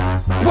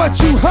what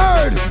you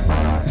heard.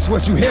 It's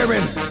what you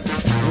hearing.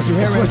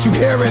 It's what you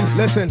hearing.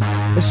 Listen.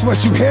 It's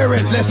what you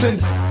hearing. Listen.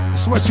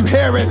 It's what you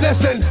hearing.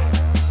 Listen.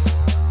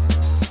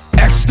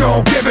 X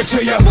gon' give it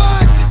to you.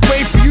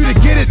 Wait for you to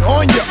get it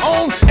on your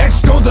own.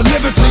 X gon'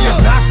 deliver to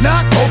you. Knock,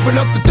 knock. Open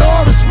up the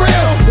door. It's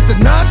real. With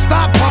the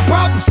non-stop pop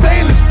out and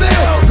stainless steel.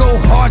 Go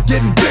hard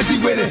getting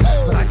busy with it.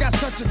 But I got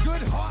such a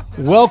good heart.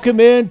 Welcome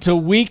in to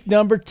week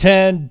number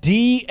 10,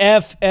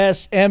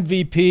 DFS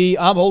MVP.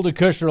 I'm Holden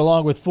Kushner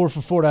along with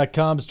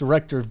 4for4.com's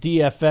director of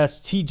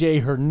DFS,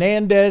 TJ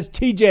Hernandez.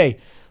 TJ,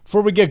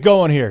 before we get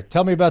going here,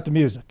 tell me about the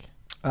music.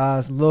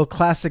 A little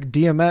classic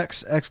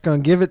DMX. X gonna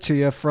give it to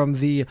you from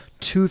the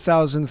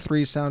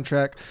 2003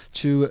 soundtrack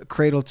to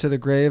Cradle to the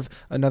Grave.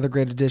 Another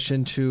great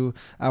addition to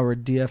our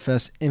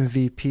DFS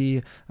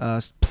MVP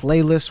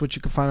playlist, which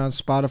you can find on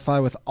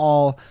Spotify with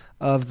all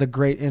of the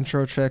great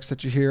intro tracks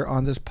that you hear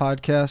on this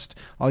podcast.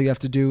 All you have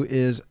to do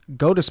is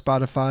go to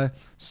Spotify,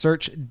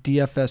 search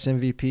DFS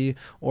MVP,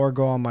 or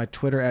go on my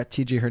Twitter at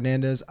TJ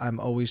Hernandez. I'm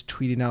always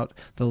tweeting out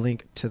the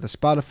link to the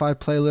Spotify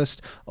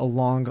playlist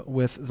along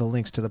with the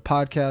links to the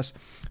podcast.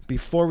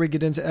 Before we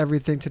get into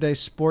everything today,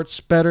 sports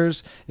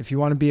bettors, if you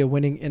want to be a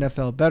winning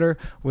NFL bettor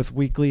with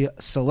weekly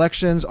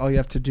selections, all you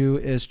have to do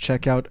is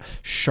check out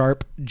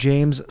Sharp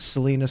James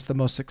Salinas, the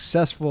most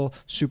successful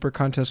super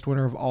contest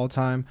winner of all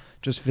time.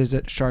 Just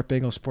visit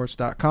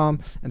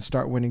sharpanglesports.com and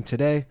start winning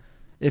today.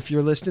 If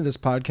you're listening to this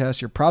podcast,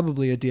 you're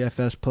probably a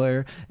DFS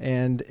player,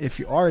 and if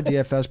you are a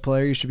DFS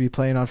player, you should be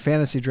playing on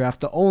Fantasy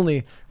Draft, the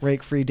only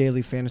rake-free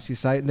daily fantasy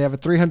site, and they have a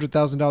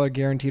 $300,000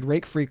 guaranteed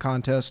rake-free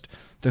contest,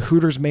 the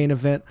Hooters main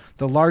event,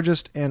 the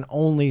largest and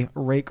only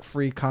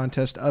rake-free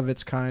contest of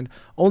its kind.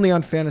 Only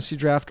on Fantasy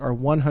Draft are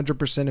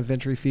 100% of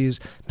entry fees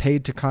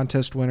paid to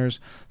contest winners.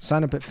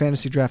 Sign up at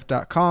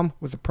fantasydraft.com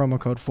with the promo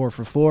code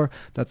 4for4.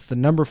 That's the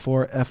number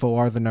 4,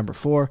 F-O-R, the number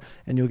 4,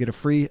 and you'll get a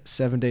free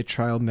 7-day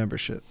trial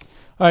membership.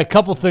 All right,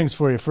 couple things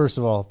for you, first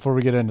of all, before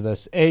we get into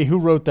this. A, who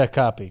wrote that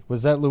copy?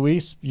 Was that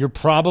Luis? You're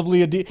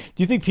probably do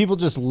you think people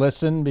just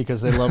listen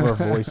because they love our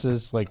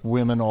voices, like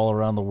women all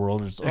around the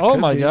world? Just, oh,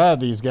 my God,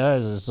 these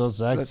guys are so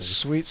sexy. That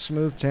sweet,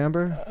 smooth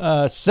timbre.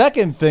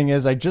 Second thing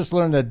is I just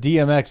learned that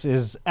DMX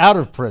is out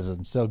of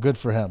prison, so good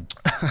for him.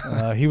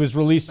 He was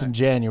released in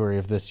January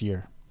of this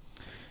year.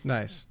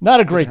 Nice.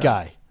 Not a great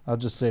guy. I'll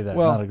just say that.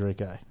 Well, not a great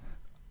guy.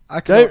 I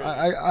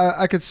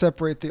could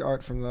separate the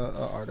art from the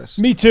artist.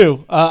 Me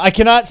too. I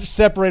cannot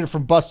separate it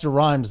from Busta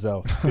Rhymes,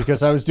 though,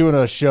 because I was doing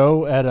a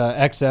show at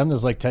XM. This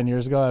was like 10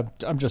 years ago.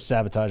 I'm just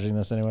sabotaging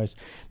this anyways.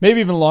 Maybe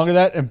even longer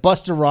than that. And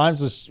Busta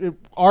Rhymes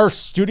our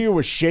studio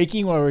was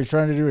shaking while we were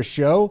trying to do a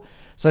show.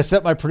 So I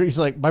set my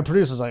producer,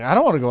 was like, I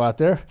don't want to go out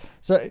there.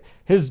 So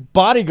his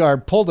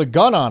bodyguard pulled a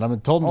gun on him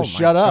and told him to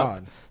shut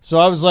up. So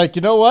I was like,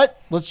 you know what?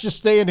 Let's just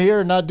stay in here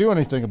and not do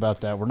anything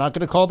about that. We're not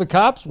going to call the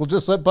cops. We'll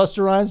just let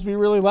Busta Rhymes be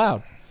really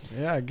loud.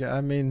 Yeah,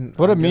 I mean,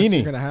 what a meanie.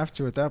 You're going to have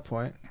to at that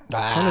point.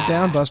 Tone it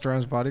down, Busta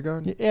Rhymes'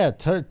 bodyguard. Yeah,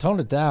 tone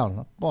it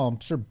down. Well, I'm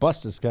sure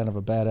Busta's kind of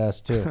a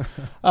badass, too.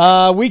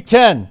 Week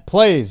 10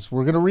 plays.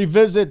 We're going to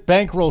revisit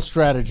bankroll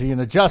strategy and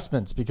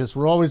adjustments because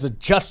we're always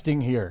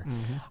adjusting here.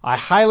 Mm-hmm. I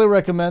highly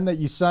recommend that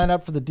you sign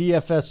up for the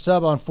DFS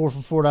sub on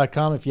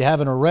 4for4.com if you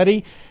haven't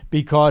already,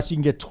 because you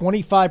can get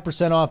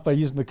 25% off by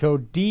using the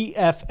code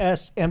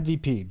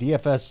DFSMVP.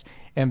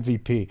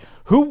 DFSMVP.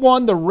 Who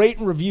won the Rate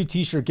and Review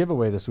t-shirt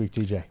giveaway this week,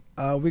 TJ?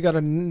 We got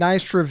a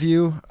nice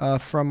review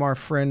from our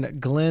friend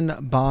Glenn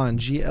Bond,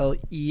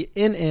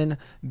 Glennban,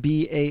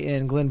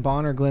 Glenn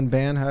Bond or Glenn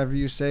Ban, however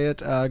you say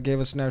it, gave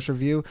us a nice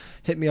review.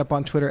 Hit me up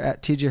on Twitter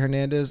at TJ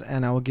Hernandez,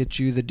 and I will get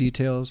you the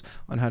details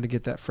on how to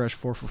get that fresh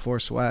 4for4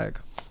 swag.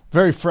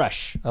 Very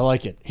fresh. I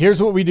like it.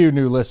 Here's what we do,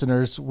 new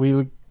listeners.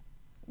 We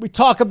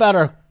talk about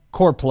our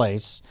core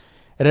plays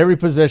at every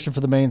position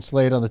for the main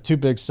slate on the two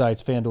big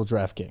sites, FanDuel,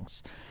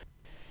 DraftKings.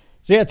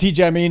 So, yeah,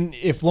 TJ, I mean,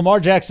 if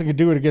Lamar Jackson could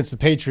do it against the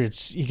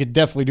Patriots, he could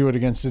definitely do it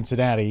against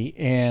Cincinnati.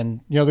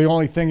 And, you know, the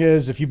only thing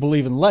is if you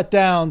believe in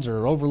letdowns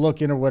or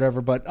overlooking or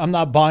whatever, but I'm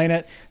not buying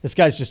it. This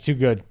guy's just too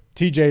good.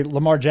 TJ,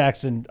 Lamar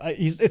Jackson,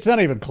 it's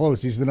not even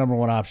close. He's the number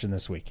one option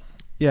this week.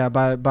 Yeah,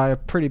 by a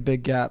pretty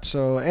big gap.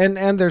 So and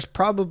there's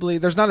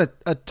not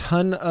a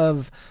ton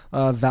of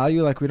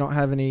value. Like we don't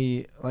have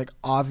any like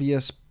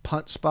obvious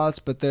punt spots,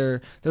 but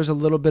there's a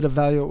little bit of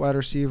value at wide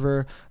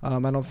receiver. I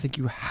don't think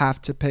you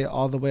have to pay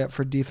all the way up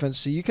for defense,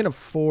 so you can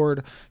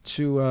afford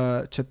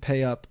to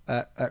pay up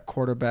at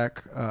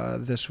quarterback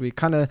this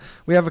week.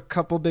 We have a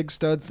couple big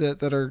studs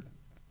that are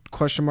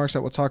question marks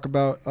that we'll talk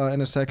about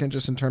in a second,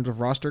 just in terms of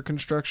roster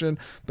construction,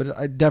 but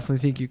I definitely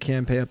think you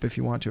can pay up if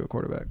you want to at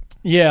quarterback.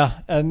 Yeah,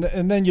 and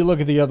then you look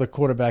at the other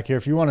quarterback here.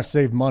 If you want to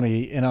save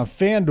money, and on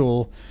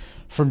FanDuel,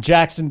 from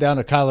Jackson down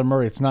to Kyler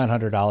Murray, it's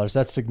 $900.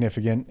 That's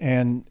significant,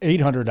 and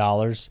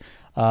 $800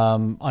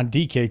 on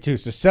DK too.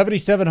 So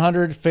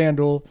 $7,700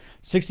 FanDuel,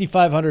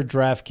 $6,500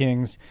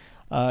 DraftKings.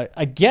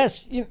 I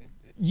guess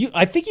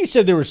I think you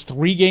said there was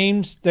 3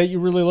 games that you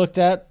really looked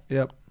at.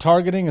 Yep.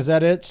 Targeting, is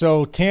that it?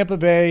 So Tampa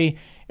Bay,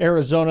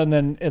 Arizona, and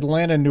then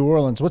Atlanta and New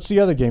Orleans. What's the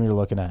other game you're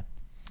looking at?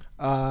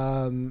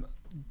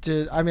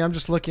 I'm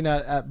just looking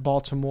at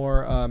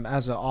Baltimore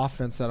as an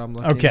offense that I'm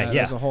looking at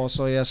as a whole.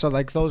 So yeah, so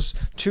like those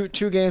two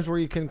games where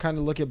you can kind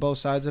of look at both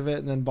sides of it,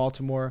 and then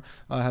Baltimore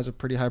has a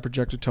pretty high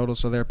projected total,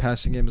 so their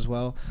passing game as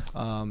well.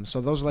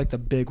 So those are like the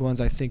big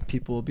ones I think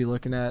people will be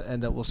looking at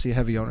and that we'll see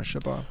heavy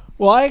ownership on.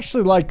 Well, I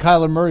actually like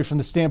Kyler Murray from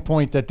the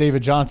standpoint that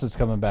David Johnson's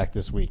coming back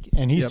this week,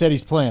 and he said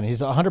he's playing.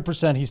 He's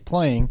 100%. He's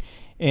playing,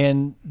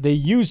 and they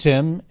use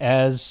him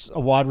as a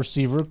wide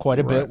receiver quite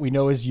a bit. We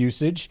know his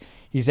usage.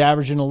 He's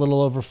averaging a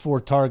little over 4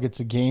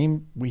 targets a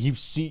game. He's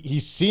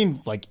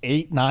seen like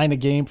 8, 9 a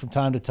game from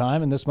time to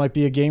time, and this might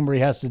be a game where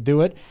he has to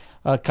do it.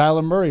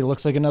 Kyler Murray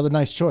looks like another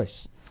nice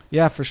choice.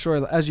 Yeah, for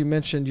sure. As you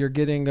mentioned, you're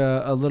getting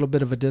a little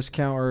bit of a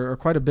discount or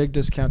quite a big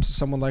discount to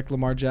someone like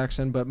Lamar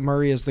Jackson, but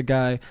Murray is the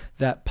guy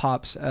that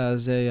pops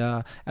as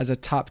a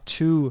top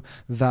 2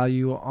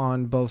 value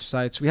on both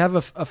sites. We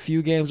have a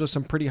few games with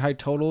some pretty high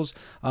totals,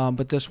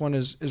 but this one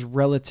is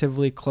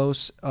relatively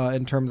close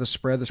in terms of the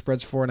spread. The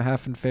spread's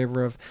 4.5 in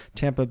favor of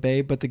Tampa Bay,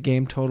 but the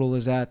game total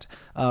is at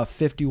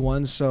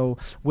 51. So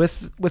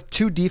with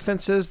 2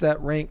 defenses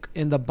that rank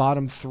in the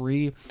bottom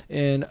 3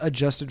 in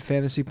adjusted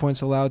fantasy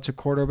points allowed to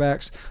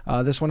quarterbacks,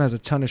 this one has a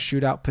ton of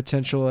shootout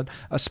potential, and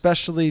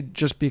especially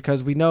just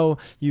because we know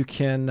you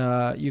can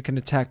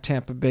attack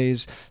Tampa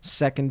Bay's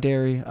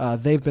secondary.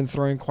 They've been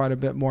throwing quite a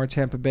bit more.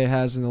 Tampa Bay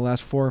has in the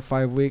last 4 or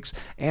 5 weeks,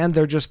 and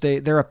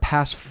they're a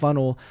pass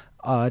funnel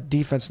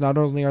defense. Not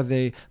only are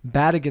they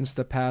bad against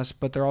the pass,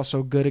 but they're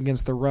also good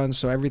against the run.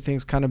 So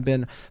everything's kind of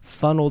been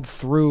funneled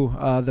through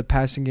the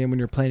passing game when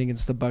you're playing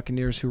against the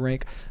Buccaneers, who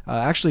rank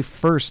actually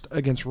first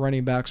against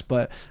running backs,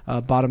 but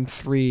bottom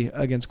 3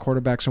 against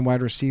quarterbacks and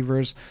wide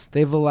receivers.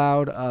 They've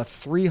allowed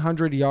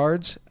 300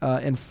 yards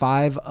in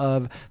 5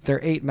 of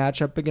their 8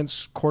 matchup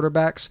against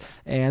quarterbacks,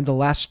 and the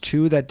last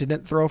 2 that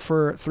didn't throw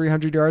for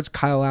 300 yards,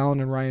 Kyle Allen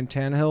and Ryan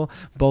Tannehill,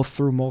 both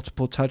threw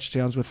multiple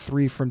touchdowns with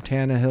 3 from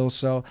Tannehill.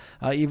 So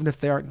even if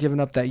they aren't giving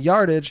up that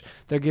yardage,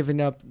 they're giving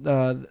up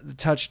the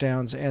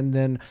touchdowns. And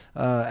then,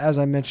 as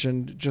I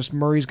mentioned, just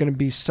Murray's going to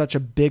be such a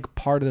big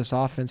part of this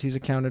offense. He's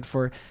accounted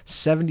for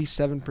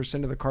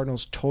 77% of the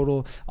Cardinals'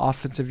 total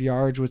offensive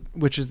yards,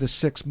 which is the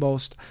 6th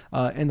most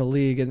in the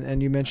league.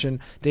 And you mentioned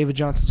David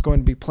Johnson's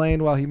going to be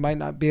playing. While he might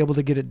not be able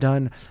to get it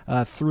done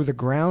through the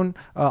ground,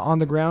 on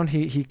the ground,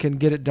 he can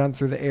get it done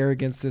through the air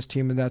against this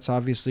team, and that's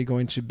obviously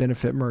going to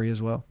benefit Murray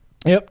as well.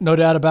 Yep, no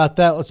doubt about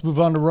that. Let's move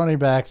on to running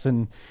backs,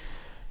 and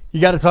you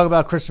got to talk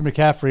about Christian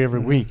McCaffrey every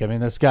week. I mean,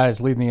 this guy's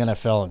leading the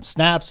NFL in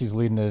snaps. He's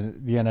leading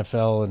the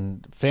NFL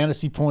in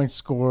fantasy points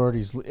scored.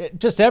 He's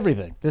just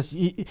everything.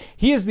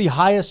 He is the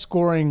highest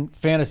scoring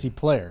fantasy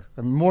player,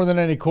 more than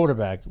any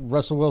quarterback.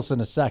 Russell Wilson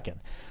is second.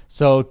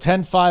 So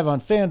 10-5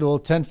 on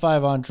FanDuel,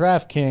 10-5 on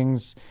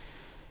DraftKings.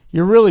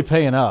 You're really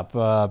paying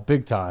up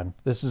big time.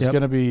 This is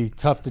going to be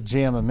tough to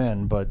jam him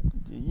in, but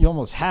you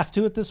almost have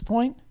to at this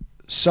point.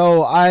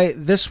 So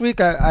this week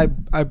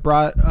I'm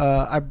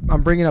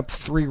bringing up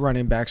 3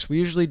 running backs. We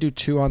usually do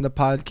 2 on the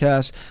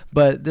podcast,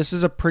 but this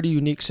is a pretty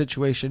unique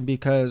situation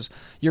because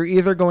you're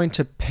either going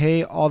to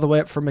pay all the way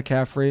up for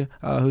McCaffrey,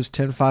 who's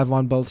 10-5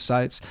 on both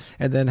sites,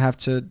 and then have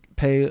to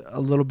pay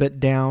a little bit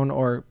down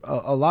or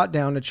a lot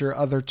down at your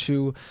other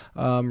 2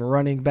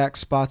 running back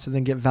spots, and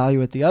then get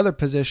value at the other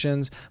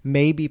positions,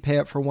 maybe pay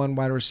up for 1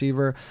 wide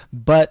receiver.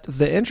 But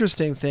the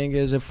interesting thing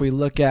is, if we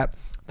look at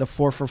the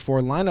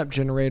 4-for-4 lineup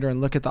generator and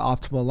look at the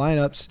optimal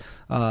lineups,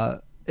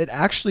 it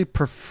actually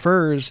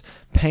prefers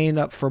paying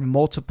up for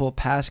multiple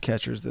pass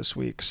catchers this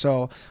week.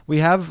 So we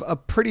have a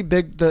pretty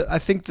big, I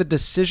think the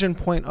decision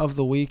point of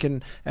the week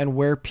and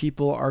where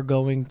people are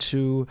going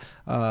to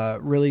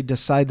really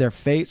decide their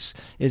fates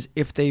is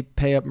if they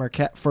pay up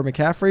for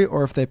McCaffrey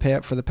or if they pay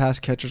up for the pass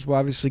catchers. We'll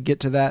obviously get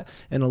to that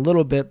in a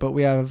little bit, but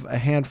we have a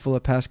handful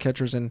of pass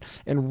catchers in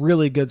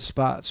really good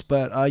spots.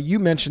 But you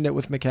mentioned it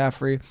with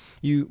McCaffrey.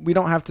 We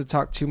don't have to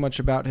talk too much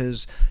about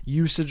his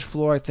usage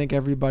floor. I think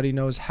everybody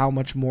knows how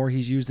much more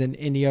he's used than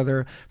any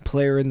other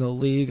player in the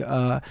league.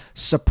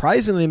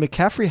 Surprisingly,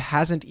 McCaffrey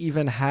hasn't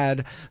even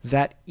had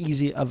that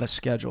easy of a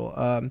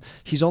schedule.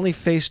 He's only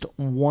faced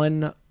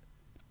 1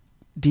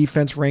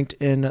 defense ranked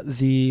in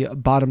the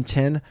bottom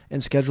 10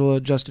 in schedule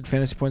adjusted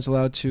fantasy points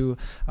allowed to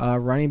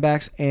running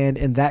backs, and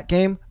in that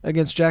game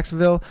against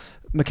Jacksonville,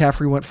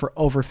 McCaffrey went for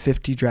over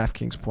 50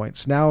 DraftKings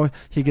points. Now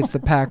he gets the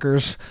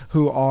Packers,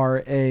 who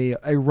are a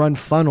run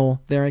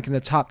funnel. They're ranking the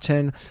top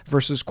 10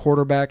 versus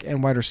quarterback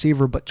and wide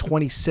receiver, but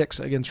 26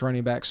 against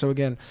running back. So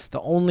again,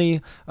 the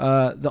only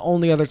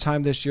other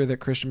time this year that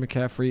Christian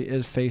McCaffrey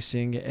is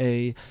facing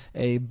a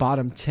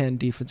bottom 10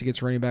 defense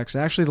against running backs,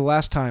 and actually the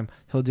last time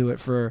he'll do it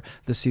for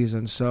the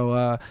season.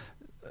 So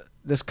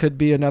this could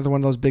be another one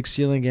of those big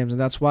ceiling games,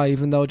 and that's why,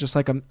 even though just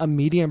like a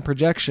median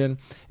projection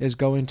is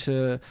going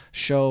to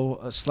show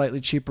slightly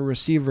cheaper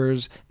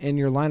receivers in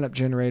your lineup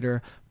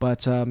generator, but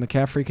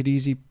McCaffrey could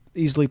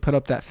easily put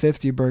up that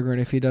 50 burger, and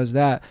if he does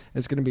that,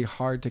 it's going to be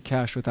hard to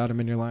cash without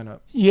him in your lineup.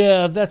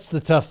 Yeah, that's the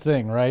tough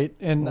thing, right?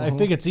 And I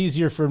think it's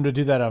easier for him to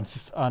do that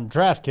on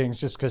DraftKings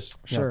just because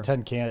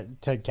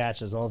 10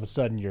 catches, all of a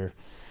sudden you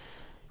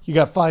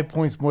got 5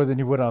 points more than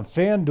you would on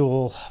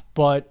FanDuel,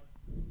 but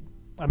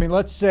I mean,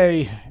 let's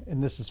say,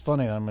 and this is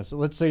funny,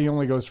 let's say he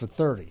only goes for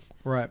 30.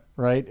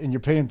 Right? And you're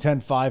paying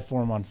 10.5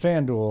 for him on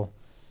FanDuel.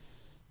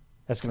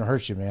 That's going to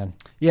hurt you, man.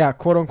 Yeah,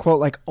 quote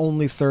unquote, like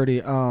only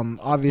 30.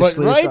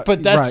 Obviously,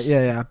 but that's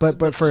yeah.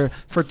 But for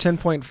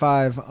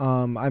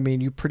 10.5, I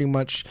mean, you pretty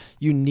much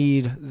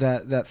need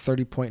that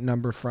 30-point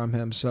number from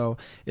him. So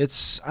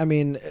it's, I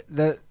mean,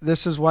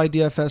 this is why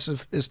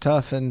DFS is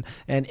tough, and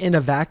in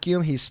a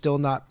vacuum, he's still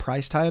not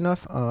priced high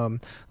enough.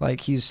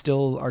 Like he's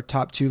still our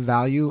top 2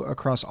 value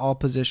across all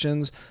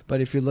positions. But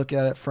if you look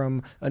at it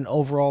from an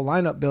overall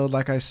lineup build,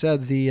 like I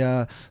said,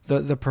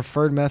 the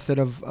preferred method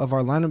of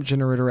our lineup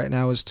generator right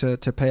now is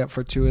to pay up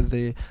for 2 of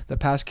the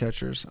pass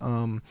catchers.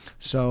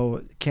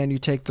 So can you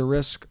take the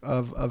risk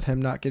of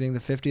him not getting the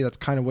 50? That's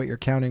kind of what you're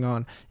counting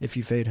on if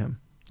you fade him.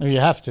 You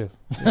have to.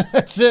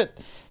 That's it.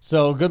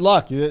 So good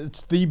luck.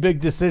 It's the big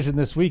decision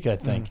this week, I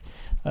think.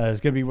 It's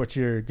going to be what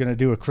you're going to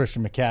do with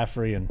Christian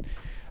McCaffrey. And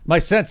my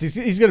sense, he's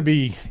going to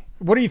be –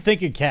 what do you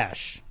think in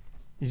cash?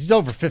 He's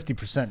over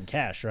 50% in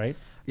cash, right?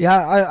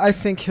 Yeah, I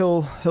think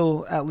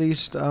he'll at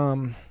least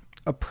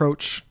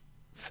approach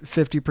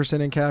 50%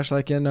 in cash,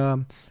 like in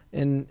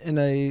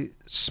a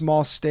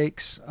small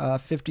stakes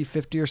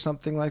 50-50 or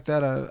something like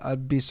that.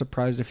 I'd be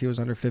surprised if he was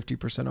under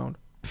 50% owned.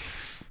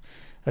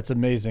 That's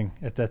amazing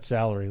at that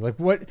salary. Like,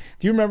 what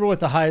do you remember? What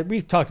the high?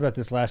 We talked about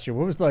this last year.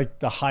 What was like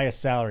the highest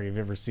salary you've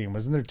ever seen?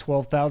 Wasn't there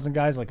 12,000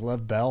 guys like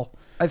Lev Bell?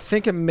 I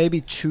think it maybe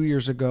 2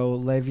 years ago,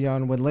 when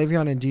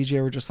Le'Veon and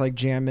DJ were just like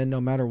jamming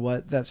no matter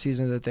what that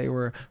season that they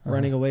were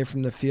running away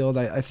from the field.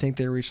 I think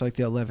they reached like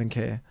the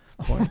 11K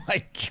point. Oh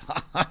my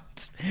God,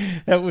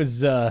 that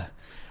was.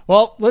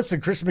 Well,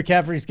 listen, Christian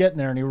McCaffrey's getting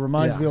there, and he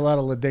reminds me a lot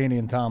of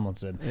LaDainian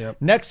Tomlinson. Yep.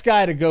 Next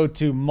guy to go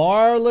to,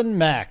 Marlon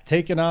Mack,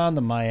 taking on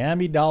the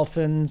Miami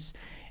Dolphins,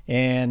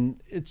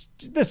 and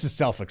this is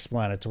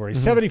self-explanatory.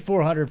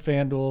 7,400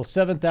 FanDuel,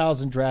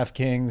 7,000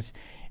 DraftKings,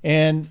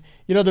 and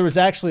there was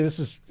actually, this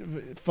is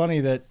funny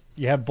that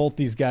you have both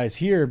these guys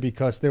here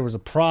because there was a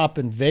prop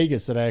in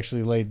Vegas that I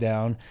actually laid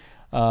down.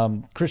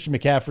 Christian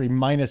McCaffrey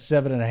minus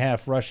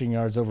 7.5 rushing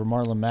yards over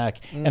Marlon Mack,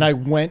 and I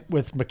went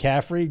with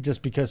McCaffrey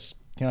just because.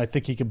 I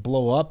think he could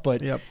blow up,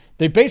 but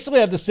they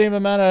basically have the same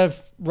amount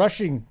of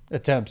rushing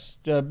attempts.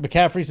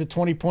 McCaffrey's at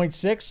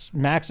 20.6,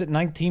 Mack's at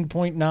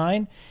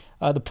 19.9.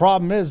 The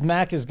problem is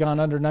Mack has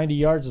gone under 90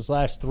 yards his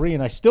last 3,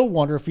 and I still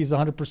wonder if he's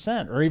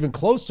 100% or even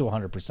close to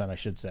 100%, I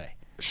should say.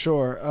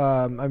 Sure.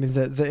 I mean,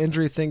 the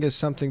injury thing is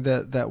something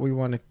that we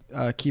want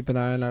to keep an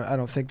eye on. I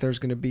don't think there's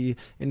going to be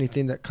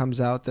anything that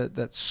comes out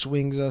that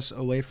swings us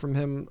away from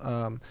him.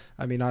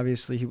 I mean,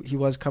 obviously, he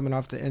was coming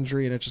off the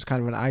injury, and it's just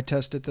kind of an eye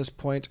test at this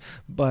point.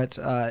 But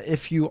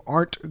if you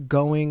aren't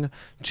going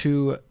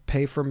to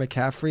pay for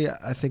McCaffrey,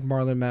 I think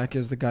Marlon Mack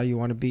is the guy you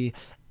want to be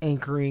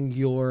anchoring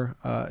your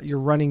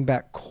running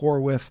back core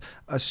with,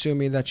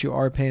 assuming that you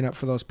are paying up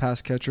for those pass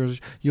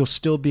catchers. You'll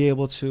still be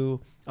able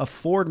to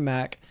afford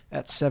Mack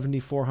at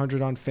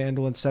 $7,400 on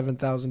FanDuel and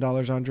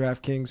 $7,000 on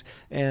DraftKings,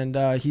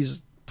 and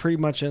he's pretty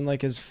much in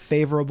like as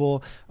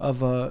favorable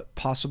of a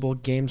possible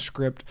game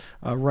script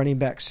running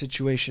back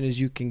situation as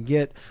you can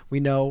get. We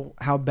know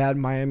how bad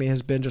Miami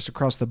has been just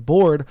across the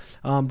board,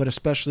 but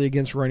especially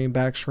against running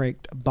backs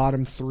ranked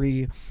bottom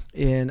 3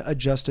 in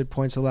adjusted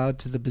points allowed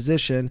to the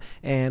position,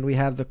 and we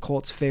have the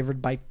Colts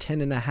favored by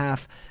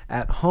 10.5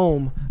 at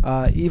home.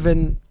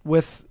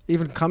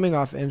 Even coming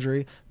off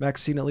injury,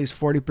 Mack's seen at least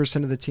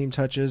 40% of the team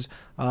touches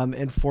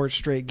in 4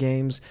 straight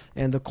games,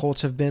 and the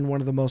Colts have been one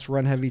of the most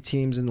run-heavy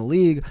teams in the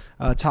league,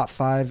 top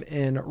 5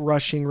 in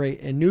rushing rate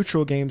and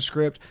neutral game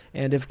script,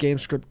 and if game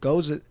script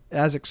goes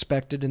as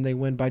expected and they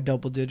win by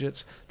double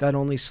digits, that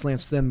only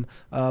slants them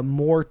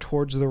more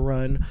towards the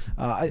run.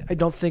 I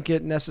don't think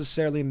it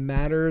necessarily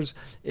matters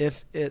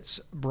if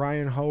it's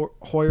Brian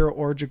Hoyer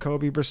or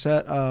Jacoby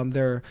Brissett.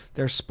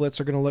 Their splits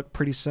are going to look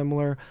pretty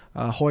similar.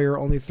 Hoyer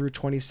only threw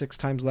 26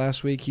 times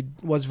last week. He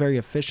was very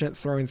efficient,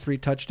 throwing 3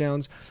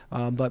 touchdowns,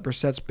 but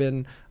Brissett's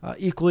been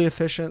equally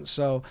efficient.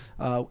 So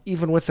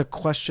even with a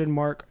question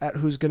mark at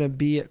who's going to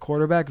be at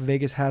quarterback,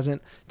 Vegas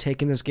hasn't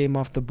taken this game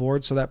off the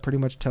board, so that pretty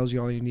much tells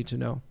you all you need to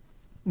know.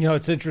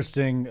 It's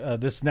interesting,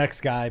 this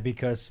next guy,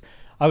 because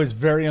I was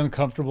very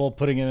uncomfortable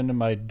putting him into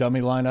my dummy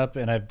lineup,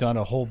 and I've done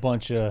a whole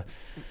bunch of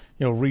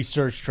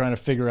research trying to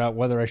figure out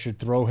whether I should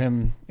throw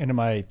him into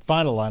my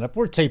final lineup.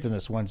 We're taping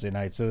this Wednesday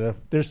night, so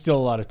there's still a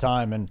lot of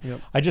time, and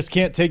I just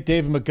can't take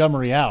David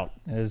Montgomery out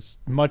as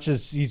much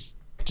as he's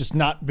just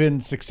not been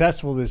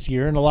successful this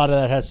year, and a lot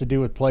of that has to do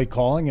with play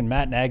calling, and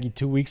Matt Nagy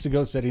 2 weeks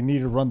ago said he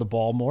needed to run the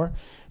ball more.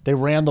 They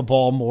ran the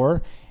ball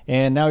more,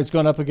 and now he's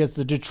going up against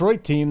the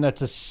Detroit team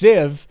that's a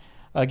sieve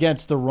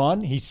against the run.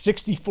 He's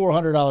 $6,400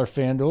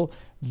 FanDuel,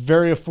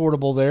 very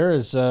affordable there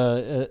as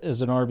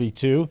an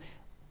RB2,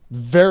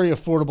 very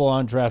affordable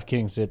on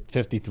DraftKings at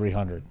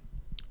 $5,300.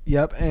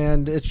 Yep,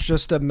 and it's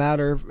just a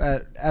matter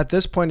at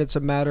this point. It's a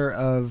matter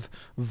of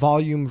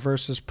volume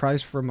versus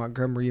price for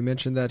Montgomery. You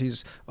mentioned that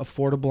he's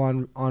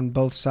affordable on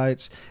both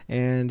sites,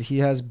 and he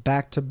has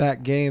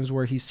back-to-back games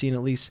where he's seen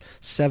at least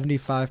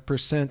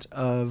 75%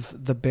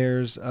 of the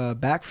Bears'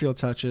 backfield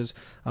touches.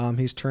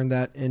 He's turned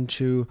that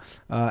into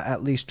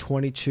at least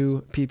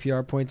 22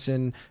 PPR points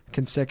in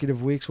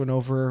consecutive weeks. Went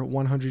over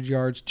 100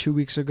 yards 2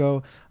 weeks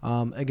ago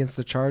against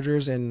the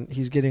Chargers, and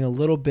he's getting a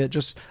little bit,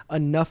 just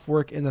enough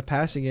work in the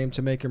passing game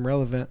to make him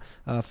relevant.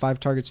 5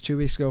 targets 2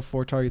 weeks ago,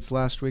 4 targets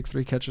last week,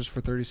 3 catches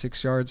for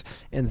 36 yards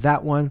in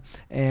that one.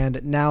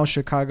 And now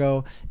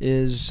Chicago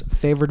is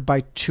favored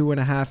by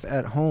 2.5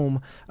 at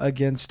home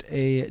against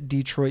a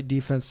Detroit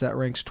defense that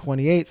ranks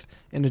 28th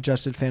in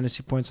adjusted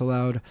fantasy points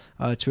allowed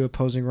to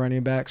opposing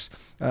running backs.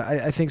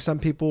 I think some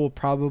people will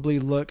probably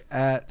look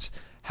at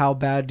how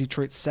bad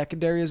Detroit's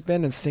secondary has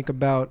been and think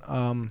about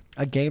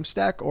a game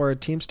stack or a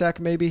team stack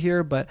maybe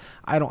here, but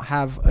I don't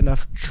have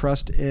enough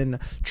trust in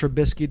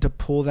Trubisky to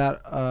pull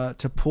that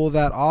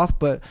off.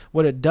 But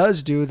what it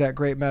does do, that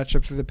great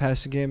matchup through the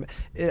passing game,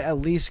 it at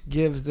least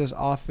gives this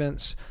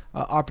offense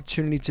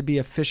opportunity to be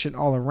efficient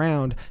all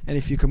around, and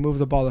if you can move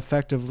the ball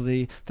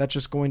effectively, that's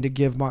just going to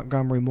give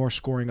Montgomery more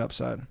scoring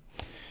upside.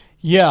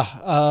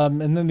 Yeah,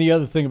 and then the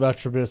other thing about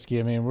Trubisky,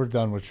 I mean, we're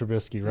done with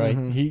Trubisky, right?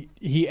 Mm-hmm.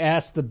 He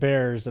asked the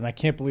Bears, and I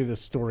can't believe this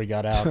story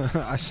got out.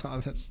 I saw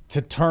this.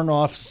 To turn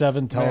off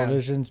 7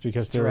 televisions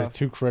because they were rough.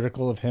 too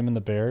critical of him and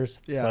the Bears.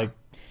 Yeah. Like,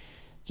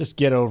 just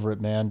get over it,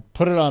 man.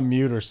 Put it on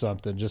mute or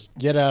something. Just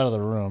get out of the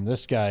room.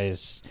 This guy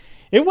is...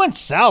 It went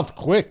south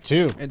quick,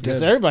 too. It because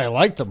did. everybody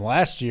liked him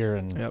last year,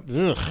 and Yep.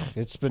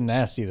 It's been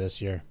nasty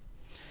this year.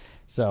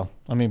 So,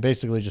 I mean,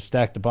 basically just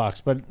stack the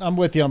box. But I'm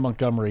with you on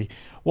Montgomery.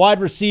 Wide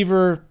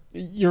receiver...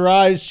 Your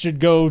eyes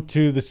should go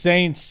to the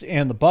Saints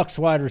and the Bucs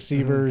wide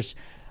receivers.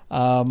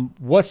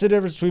 What's the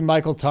difference between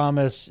Michael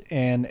Thomas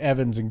and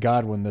Evans and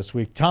Godwin this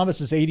week?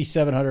 Thomas is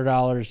 $8,700.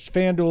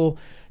 FanDuel,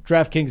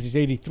 DraftKings is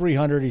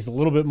 $8,300. He's a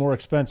little bit more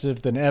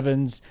expensive than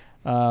Evans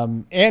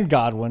and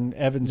Godwin.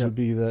 Evans would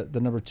be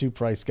the number 2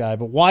 price guy.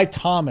 But why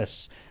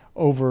Thomas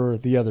over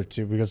the other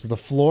two? Because of the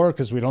floor?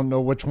 Because we don't know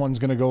which one's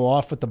going to go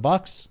off with the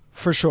Bucs?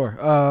 For sure.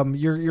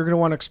 You're going to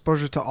want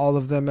exposure to all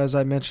of them. As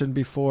I mentioned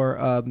before,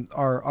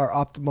 our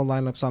optimal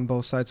lineups on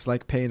both sides,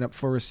 like paying up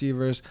for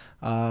receivers.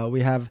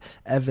 We have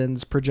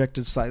Evans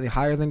projected slightly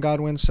higher than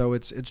Godwin, so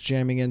it's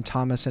jamming in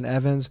Thomas and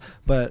Evans.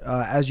 But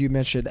as you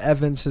mentioned,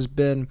 Evans has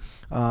been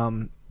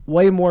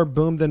way more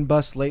boom than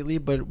bust lately,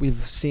 but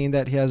we've seen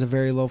that he has a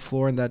very low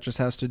floor, and that just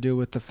has to do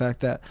with the fact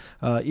that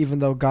even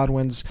though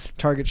Godwin's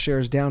target share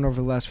is down over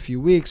the last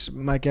few weeks,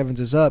 Mike Evans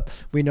is up.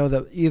 We know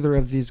that either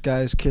of these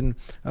guys can,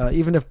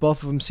 even if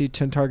both of them see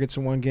 10 targets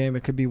in one game,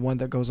 it could be one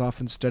that goes off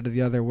instead of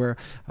the other, where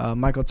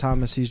Michael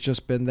Thomas, he's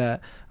just been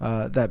that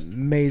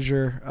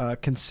major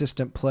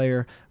consistent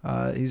player.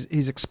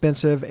 He's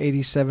expensive,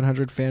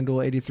 $8,700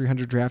 FanDuel,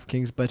 $8,300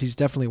 DraftKings, but he's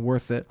definitely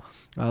worth it.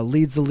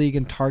 Leads the league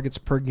in targets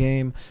per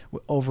game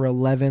over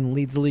 11,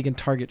 leads the league in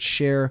target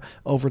share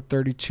over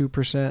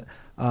 32%.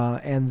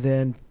 And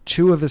then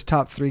 2 of his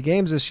top 3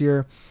 games this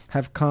year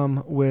have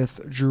come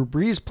with Drew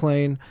Brees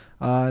playing,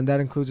 and that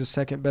includes his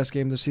second best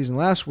game of the season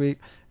last week,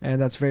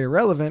 and that's very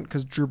relevant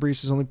because Drew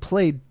Brees has only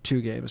played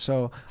 2 games.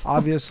 So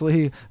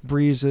obviously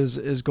Brees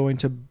is going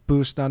to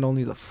boost not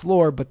only the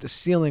floor but the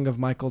ceiling of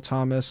Michael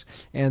Thomas.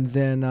 And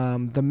then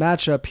the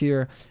matchup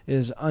here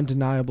is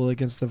undeniable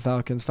against the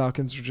Falcons.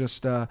 Falcons are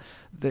just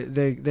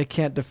they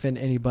can't defend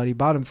anybody.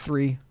 Bottom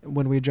 3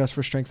 when we adjust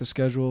for strength of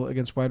schedule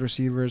against wide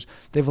receivers.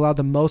 They've allowed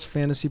the most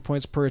fantasy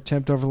points per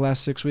attempt over the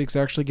last 6 weeks.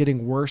 They're actually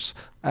getting worse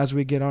as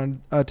we get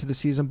on to the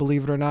season,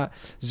 believe it or not.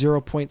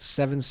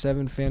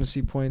 0.77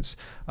 fantasy points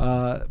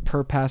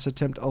per pass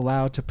attempt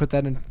allowed. To put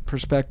that in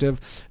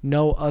perspective,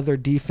 no other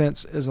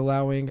defense is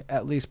allowing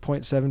at least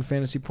 0.7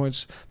 fantasy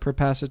points per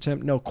pass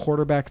attempt. No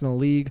quarterback in the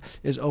league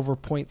is over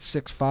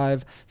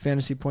 0.65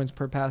 fantasy points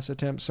per pass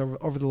attempt. So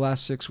over the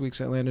last 6 weeks,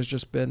 Atlanta's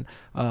just been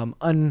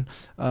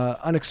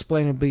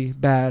unexplainably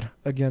bad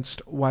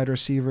against wide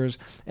receivers.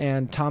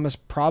 And Thomas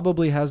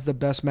probably has the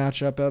best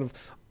matchup out of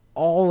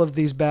all of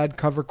these bad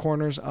cover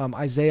corners.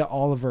 Isaiah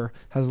Oliver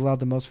has allowed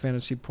the most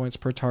fantasy points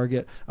per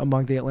target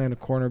among the Atlanta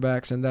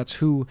cornerbacks, and that's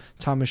who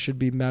Thomas should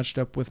be matched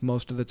up with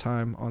most of the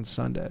time on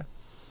Sunday.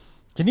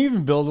 Can you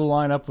even build a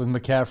lineup with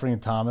McCaffrey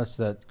and Thomas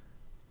that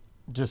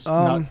just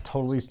not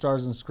totally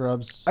stars and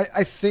scrubs?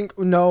 I think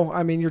no.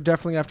 I mean, you're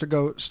definitely have to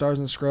go stars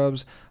and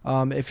scrubs.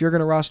 If you're going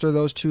to roster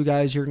those 2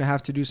 guys, you're going to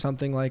have to do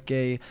something like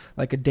a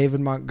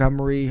David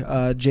Montgomery,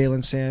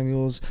 Jalen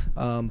Samuels,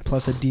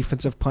 plus a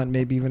defensive punt,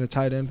 maybe even a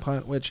tight end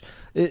punt. Which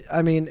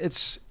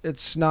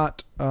it's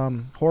not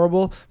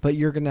horrible, but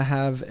you're going to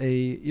have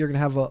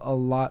a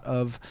lot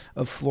of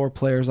floor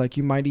players. Like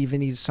you might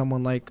even need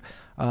someone like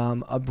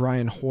a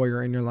Brian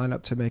Hoyer in your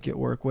lineup to make it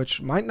work, which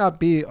might not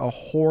be a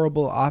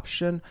horrible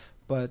option.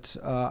 But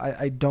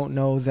I don't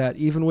know that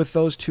even with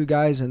those 2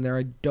 guys in there,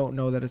 I don't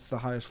know that it's the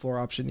highest floor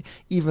option,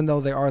 even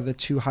though they are the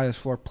 2 highest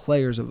floor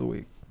players of the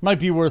week. Might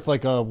be worth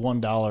like a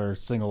 $1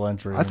 single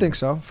entry. I think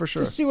so, for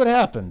sure. Just see what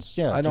happens.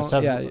 Yeah, have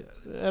a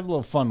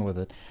little fun with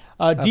it.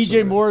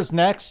 DJ Moore is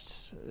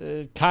next.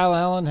 Kyle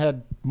Allen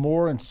had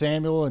Moore and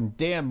Samuel, and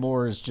damn,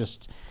 Moore is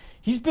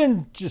he's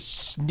been just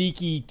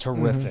sneaky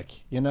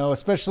terrific,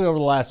 especially over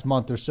the last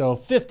month or so.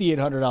 $5,800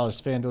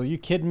 FanDuel. You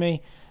kidding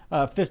me?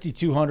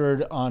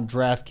 $5,200 on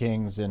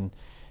DraftKings, and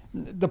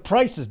the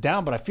price is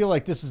down, but I feel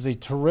like this is a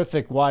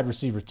terrific wide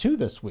receiver too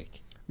this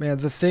week. Man,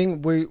 the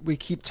thing, we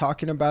keep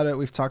talking about it.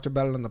 We've talked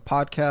about it on the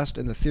podcast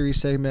in the theory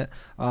segment.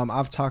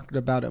 I've talked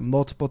about it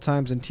multiple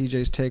times in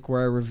TJ's Take,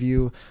 where I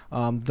review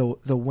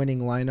the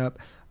winning lineup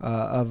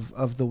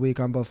of the week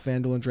on both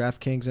FanDuel and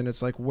DraftKings, and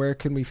it's like, where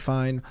can we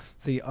find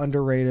the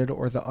underrated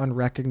or the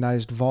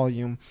unrecognized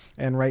volume?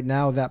 And right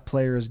now, that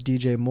player is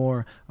DJ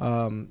Moore.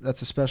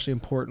 That's especially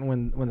important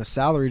when the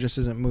salary just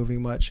isn't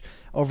moving much.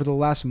 Over the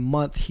last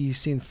month, he's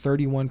seen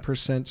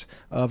 31%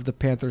 of the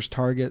Panthers'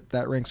 target.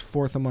 That ranks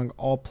fourth among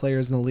all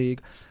players in the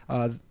league.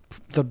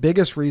 The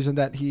biggest reason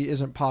that he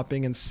isn't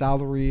popping in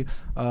salary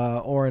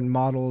or in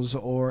models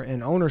or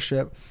in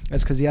ownership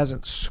is because he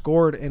hasn't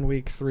scored in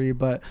week 3.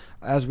 But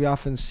as we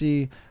often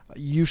see,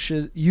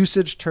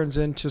 usage turns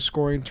into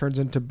scoring, turns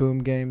into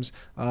boom games.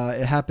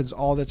 It happens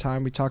all the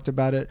time. We talked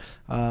about it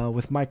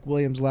with Mike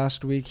Williams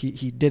last week.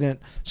 He didn't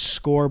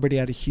score, but he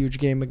had a huge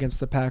game against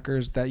the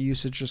Packers. That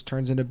usage just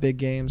turns into big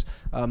games.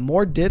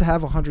 Moore did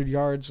have 100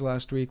 yards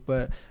last week,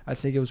 but I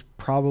think it was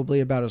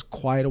probably about as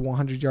quiet a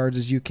 100 yards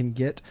as you can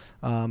get.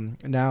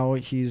 Now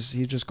he's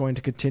just going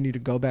to continue to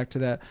go back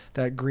to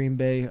that Green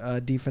Bay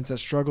defense that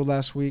struggled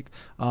last week.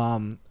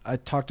 I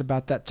talked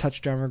about that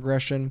touchdown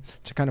regression.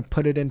 To kind of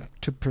put it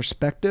into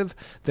perspective,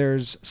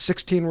 there's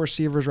 16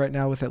 receivers right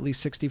now with at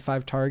least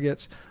 65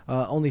 targets.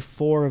 Only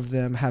 4 of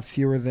them have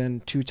fewer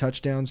than 2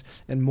 touchdowns,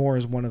 and Moore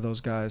is one of those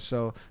guys.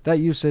 So that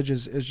usage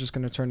is just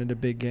going to turn into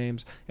big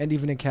games. And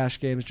even in cash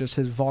games, just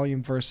his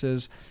volume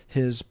versus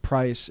his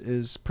price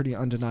is pretty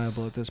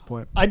undeniable at this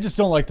point. I just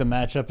don't like the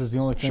matchup is the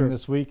only thing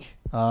this week.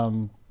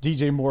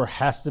 DJ Moore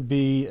has to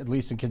be at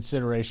least in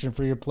consideration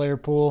for your player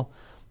pool.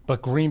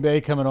 But Green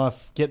Bay coming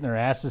off getting their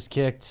asses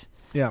kicked.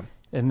 Yeah.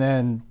 And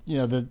then,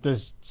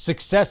 the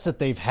success that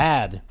they've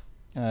had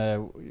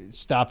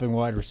stopping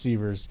wide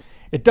receivers,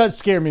 it does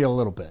scare me a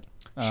little bit.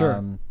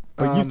 Sure.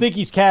 But you think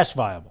he's cash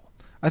viable?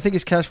 I think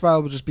he's cash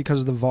viable just because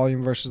of the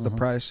volume versus the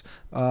price,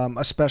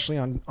 especially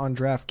on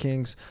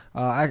DraftKings.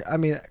 I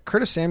mean,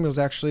 Curtis Samuel's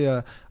actually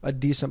a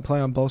decent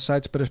play on both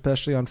sides, but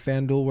especially on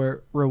FanDuel, where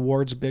it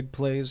rewards big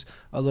plays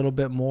a little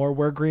bit more.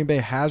 Where Green Bay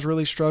has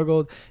really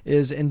struggled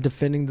is in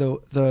defending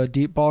the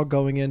deep ball.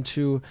 Going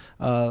into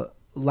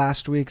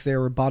last week, they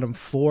were bottom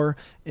 4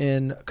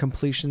 in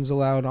completions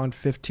allowed on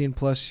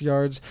 15-plus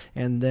yards.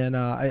 And then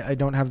I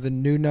don't have the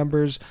new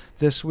numbers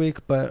this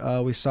week,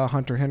 but we saw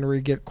Hunter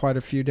Henry get quite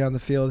a few down the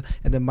field.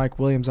 And then Mike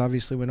Williams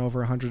obviously went over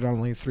 100 on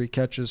only 3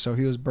 catches, so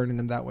he was burning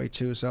them that way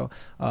too. So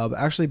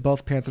actually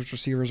both Panthers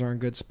receivers are in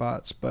good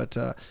spots, but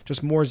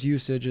just Moore's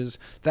usage is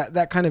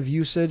that kind of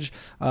usage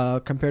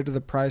compared to the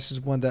price is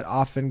one that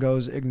often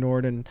goes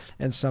ignored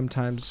and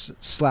sometimes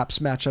slaps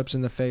matchups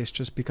in the face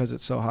just because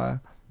it's so high.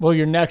 Well,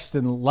 your next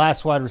and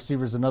last wide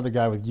receiver is another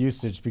guy with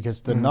usage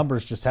because the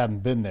numbers just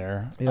haven't been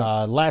there.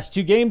 Yeah. Last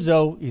 2 games,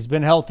 though, he's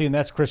been healthy, and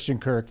that's Christian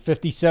Kirk.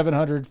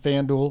 5,700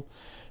 FanDuel,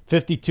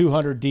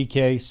 5,200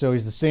 DK, so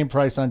he's the same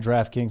price on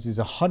DraftKings. He's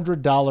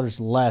 $100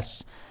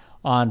 less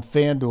on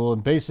FanDuel,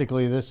 and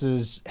basically this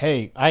is,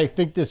 hey, I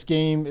think this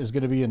game is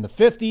going to be in the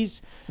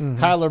 50s.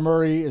 Kyler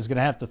Murray is going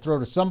to have to throw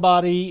to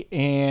somebody,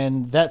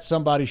 and that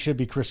somebody should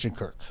be Christian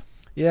Kirk.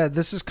 Yeah,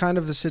 this is kind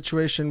of the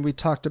situation. We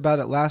talked about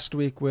it last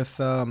week with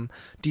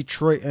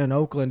Detroit and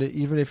Oakland.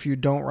 Even if you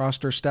don't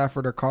roster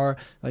Stafford or Carr,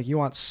 like you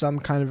want some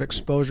kind of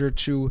exposure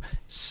to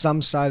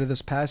some side of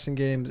this passing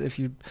game. If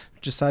you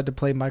decide to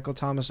play Michael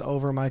Thomas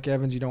over Mike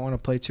Evans, you don't want to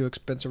play 2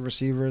 expensive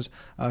receivers.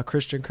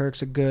 Christian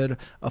Kirk's a good,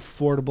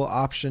 affordable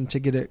option to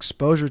get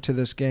exposure to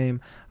this game.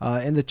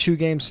 In the 2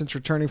 games since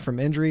returning from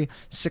injury,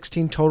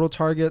 16 total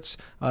targets,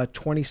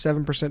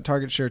 27%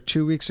 target share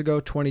 2 weeks ago,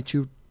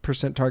 22%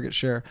 target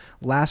share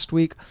last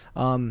week.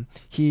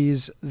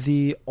 He's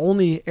the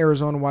only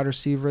Arizona wide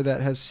receiver that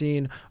has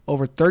seen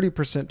over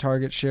 30%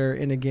 target share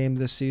in a game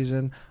this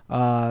season.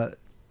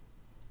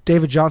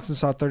 David Johnson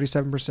saw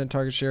 37%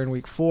 target share in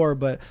week 4,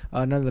 but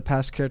none of the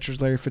pass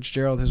catchers, Larry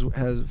Fitzgerald,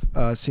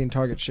 has seen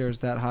target shares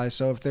that high.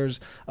 So if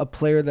there's a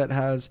player that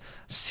has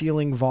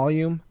ceiling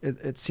volume,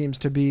 it seems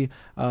to be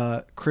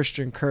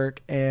Christian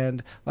Kirk.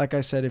 And like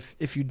I said,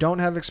 if you don't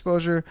have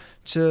exposure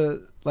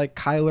to like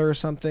Kyler or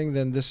something,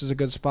 then this is a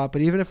good spot.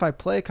 But even if I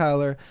play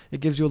Kyler,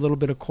 it gives you a little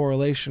bit of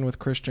correlation with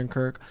Christian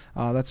Kirk.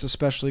 That's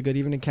especially good,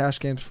 even in cash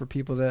games for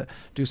people that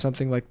do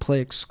something like play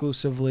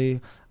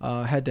exclusively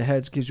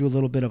head-to-heads, gives you a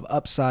little bit of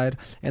upside.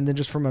 And then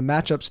just from a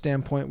matchup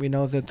standpoint, we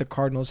know that the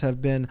Cardinals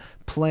have been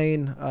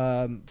playing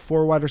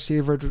 4 wide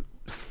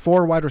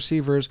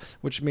receivers,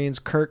 which means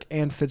Kirk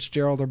and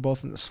Fitzgerald are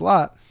both in the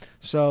slot.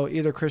 So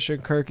either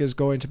Christian Kirk is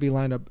going to be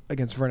lined up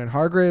against Vernon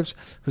Hargreaves,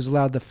 who's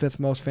allowed the 5th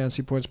most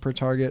fantasy points per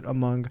target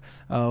among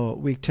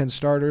Week 10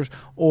 starters,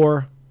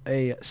 or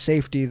a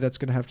safety that's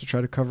going to have to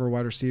try to cover a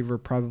wide receiver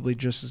probably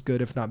just as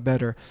good, if not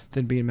better,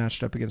 than being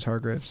matched up against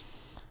Hargraves.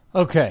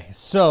 Okay,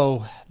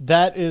 so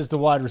that is the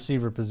wide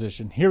receiver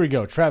position. Here we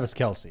go, Travis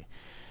Kelce.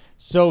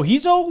 So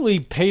he's only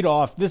paid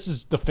off. This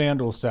is the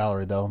FanDuel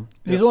salary, though.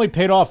 Yep. He's only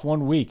paid off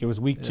 1 week. It was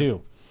week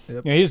 2.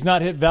 Yep. He's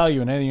not hit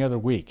value in any other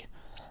week.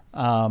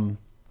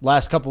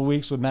 Last couple of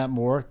weeks with Matt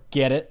Moore,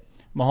 get it.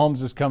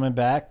 Mahomes is coming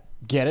back,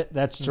 get it.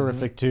 That's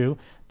terrific, too.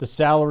 The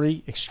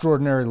salary,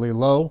 extraordinarily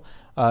low.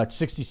 It's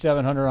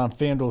 $6,700 on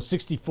FanDuel,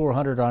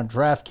 $6,400 on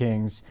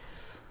DraftKings.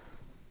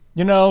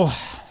 You know,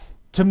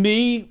 to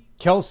me,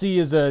 Kelce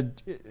is a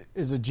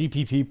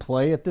GPP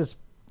play at this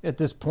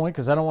point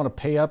because I don't want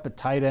to pay up at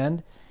tight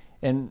end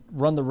and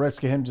run the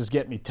risk of him just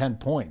getting me 10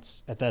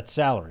 points at that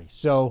salary.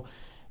 So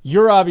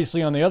you're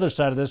obviously on the other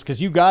side of this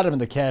because you got him in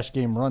the cash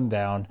game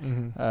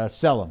rundown.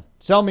 Sell him.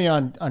 Sell me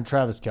on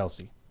Travis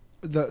Kelce.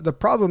 The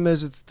problem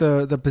is it's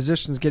the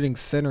position's getting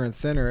thinner and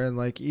thinner, and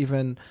like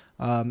even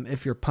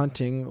if you're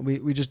punting,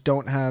 we just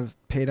don't have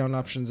pay down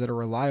options that are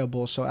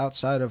reliable. So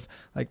outside of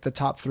like the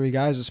top 3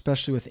 guys,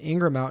 especially with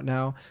Ingram out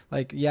now,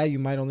 like you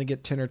might only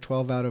get 10 or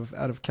 12 out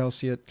of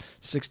Kelce at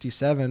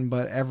 67,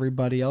 but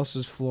everybody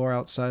else's floor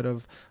outside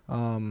of I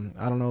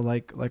don't know,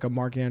 like a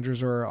Mark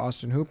Andrews or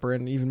Austin Hooper,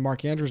 and even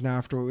Mark Andrews now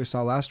after what we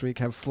saw last week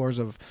have floors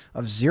of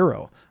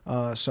 0.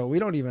 So we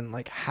don't even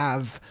like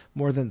have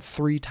more than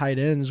 3 tight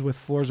ends with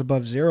floors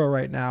above 0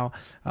 right now.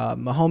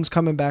 Mahomes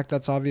coming back,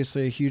 that's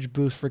obviously a huge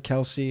boost for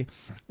Kelce.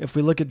 If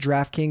we look at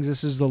DraftKings,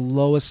 this is the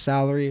lowest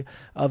salary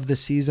of the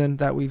season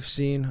that we've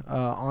seen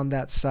on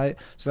that site.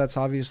 So that's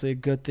obviously a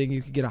good thing.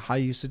 You could get a high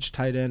usage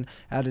tight end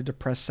at a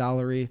depressed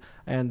salary.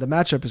 And the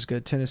matchup is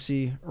good.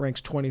 Tennessee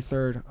ranks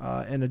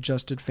 23rd in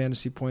adjusted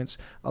fantasy points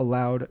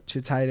allowed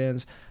to tight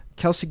ends.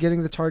 Kelce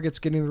getting the targets,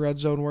 getting the red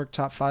zone work,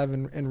 top 5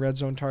 in red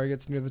zone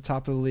targets, near the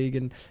top of the league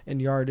in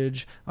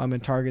yardage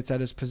and targets at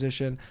his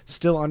position.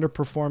 Still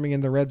underperforming in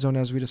the red zone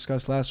as we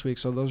discussed last week.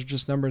 So those are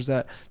just numbers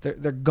that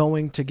they're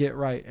going to get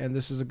right, and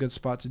this is a good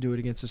spot to do it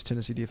against this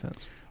Tennessee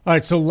defense. All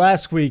right, so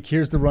last week,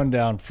 here's the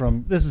rundown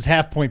from this is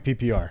half-point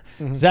PPR.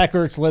 Zach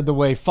Ertz led the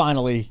way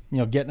finally,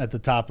 getting at the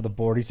top of the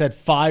board. He's had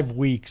 5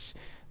 weeks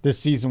this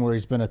season where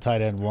he's been a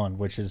tight end 1,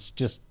 which is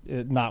just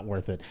not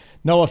worth it.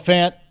 Noah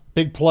Fant,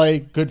 big play,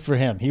 good for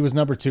him. He was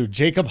number 2.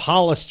 Jacob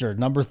Hollister,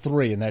 number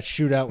 3 in that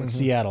shootout with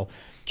Seattle.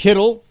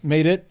 Kittle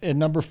made it at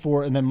number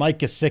 4, and then Mike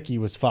Gesicki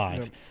was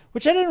 5,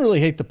 which I didn't really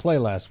hate the play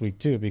last week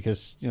too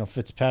because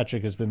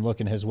Fitzpatrick has been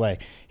looking his way.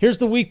 Here's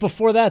the week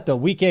before that, though,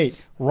 week 8.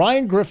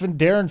 Ryan Griffin,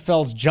 Darren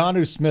Fells,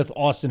 Jonnu Smith,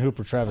 Austin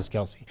Hooper, Travis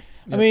Kelce.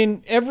 I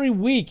mean, every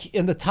week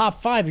in the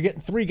top 5, you're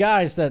getting 3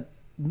 guys that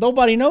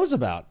nobody knows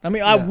about. I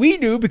mean, we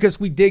do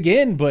because we dig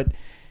in, but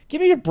give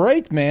me a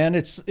break, man.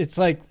 It's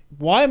like,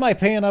 why am I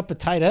paying up a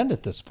tight end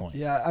at this point?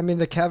 Yeah, I mean,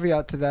 the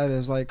caveat to that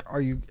is like, are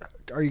you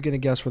going to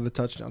guess where the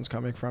touchdown's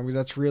coming from? Because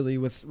that's really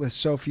with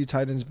so few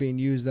tight ends being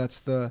used, that's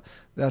the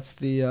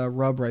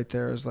rub right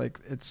there. Is like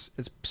it's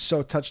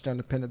so touchdown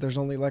dependent. There's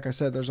only, like I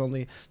said, there's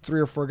only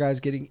 3 or 4 guys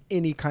getting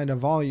any kind of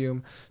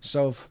volume.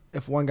 So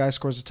if one guy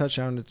scores a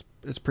touchdown,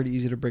 it's pretty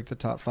easy to break the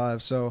top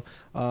 5. So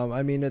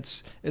I mean,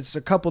 it's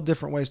a couple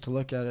different ways to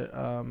look at it.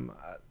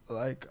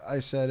 Like I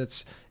said,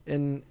 it's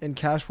in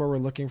cash where we're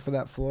looking for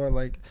that floor.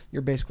 Like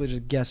you're basically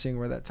just guessing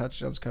where that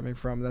touchdown's coming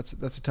from. That's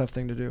a tough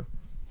thing to do.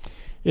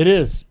 It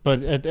is,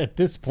 but at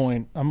this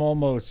point, I'm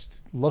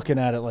almost looking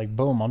at it like,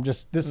 boom,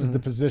 this is the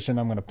position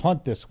I'm going to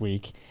punt this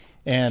week,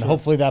 and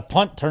hopefully that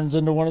punt turns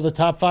into one of the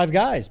top 5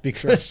 guys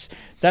because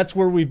that's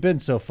where we've been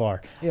so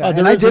far. Yeah,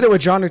 and I did it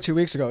with John 2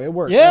 weeks ago. It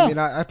worked. Yeah. I mean,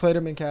 I played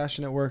him in cash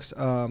and it worked.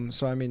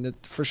 So, I mean,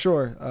 for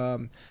sure,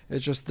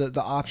 it's just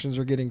the options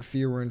are getting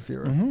fewer and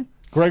fewer.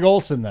 Greg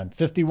Olsen then,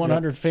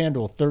 5,100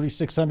 FanDuel,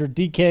 3,600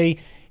 DK.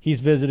 He's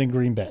visiting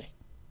Green Bay.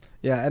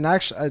 Yeah, and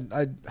actually,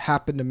 I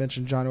happened to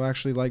mention Jono.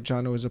 Actually, like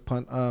Jono as a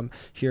punt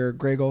here.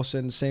 Greg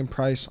Olsen, same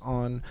price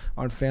on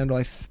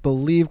FanDuel. I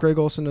believe Greg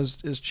Olsen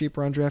is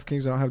cheaper on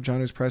DraftKings. I don't have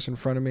Jono's price in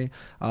front of me.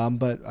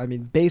 But, I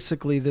mean,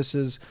 basically, this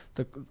is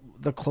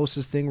the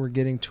closest thing we're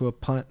getting to a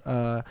punt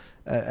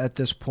at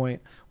this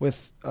point.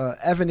 With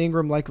Evan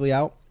Ingram likely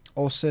out,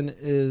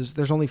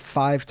 there's only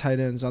 5 tight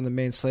ends on the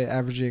main slate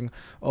averaging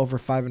over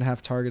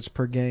 5.5 targets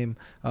per game.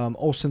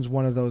 Olsen's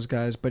one of those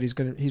guys, but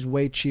he's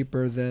way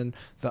cheaper than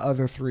the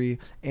other 3,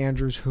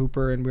 Andrews,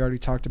 Hooper, and we already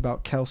talked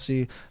about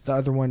Kelce. The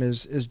other one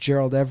is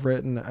Gerald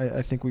Everett, and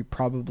I think we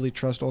probably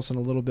trust Olsen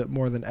a little bit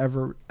more than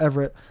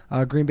Everett.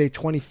 Green Bay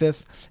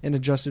 25th in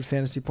adjusted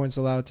fantasy points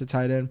allowed to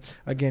tight end.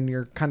 Again,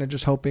 you're kind of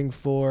just hoping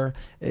for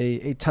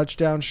a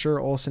touchdown. Sure,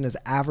 Olsen is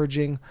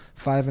averaging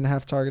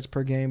 5.5 targets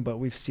per game, but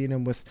we've seen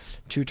him with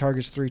 2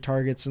 targets, 3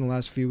 targets in the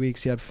last few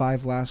weeks. He had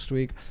 5 last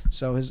week.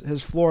 So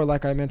his floor,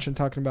 like I mentioned,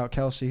 talking about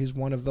Kelce, he's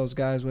one of those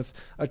guys with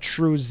a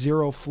true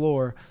 0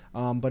 floor.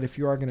 But if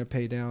you are going to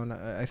pay down,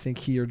 I think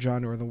he or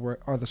John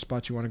are the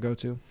spots you want to go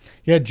to.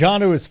 Yeah,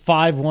 John is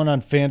 5-1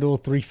 on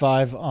FanDuel,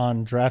 3-5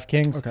 on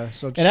DraftKings. Okay,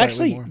 so and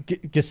actually,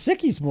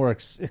 Gesicki's more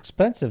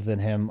expensive than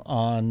him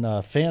on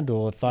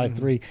FanDuel at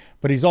 5-3,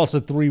 but he's also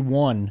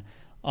 3-1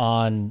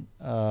 on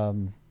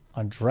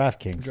on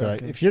DraftKings. So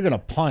if you're going to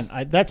punt,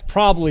 that's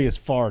probably as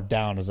far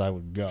down as I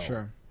would go.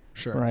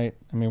 Sure. Right?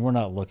 I mean, we're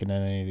not looking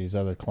at any of these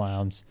other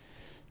clowns.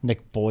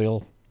 Nick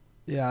Boyle.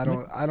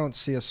 Yeah, I don't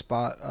see a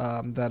spot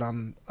that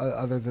I'm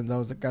other than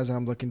those guys that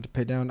I'm looking to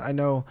pay down. I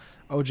know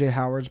O.J.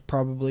 Howard's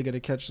probably going to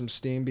catch some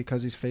steam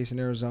because he's facing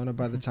Arizona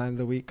by the time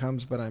the week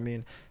comes. But I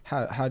mean,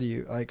 how do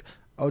you like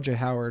O.J.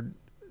 Howard?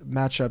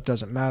 Matchup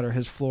doesn't matter.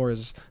 His floor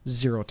is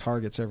 0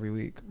 targets every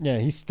week. Yeah,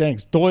 he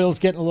stinks. Doyle's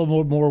getting a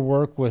little more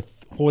work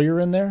with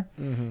Hoyer in there,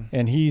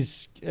 and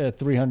he's a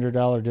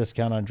 $300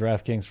 discount on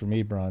DraftKings from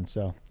Ebron.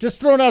 So just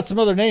throwing out some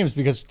other names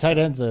because tight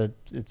end's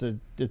it's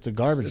a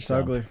garbage. It's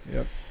ugly.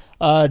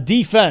 Yep.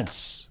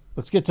 Defense.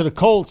 Let's get to the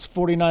Colts,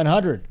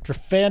 4,900.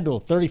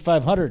 FanDuel,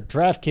 3,500.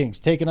 DraftKings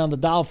taking on the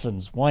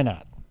Dolphins. Why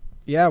not?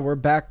 Yeah, we're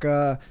back.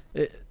 The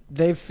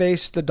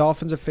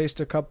Dolphins have faced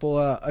a couple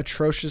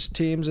atrocious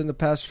teams in the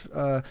past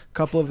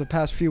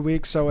past few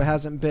weeks, so it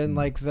hasn't been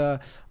like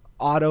the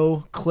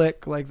auto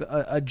click like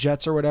a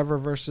Jets or whatever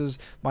versus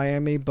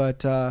Miami,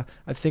 but I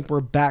think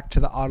we're back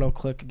to the auto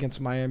click against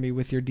Miami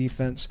with your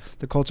defense.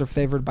 The Colts are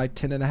favored by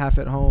 10.5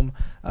 at home.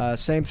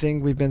 Same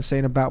thing we've been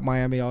saying about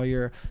Miami all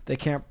year. They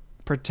can't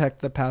protect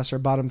the passer.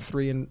 Bottom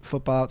 3 in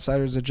Football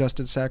Outsiders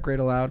adjusted sack rate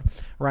allowed.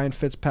 Ryan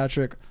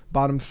Fitzpatrick,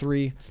 bottom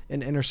 3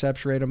 in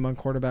interception rate among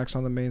quarterbacks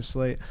on the main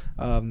slate.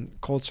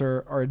 Colts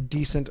are a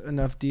decent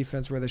enough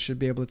defense where they should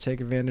be able to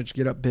take advantage,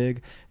 get up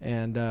big,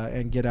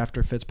 and get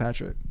after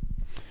Fitzpatrick.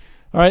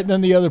 All right,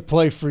 then the other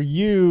play for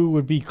you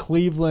would be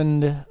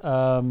Cleveland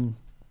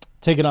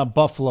taking on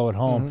Buffalo at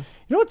home.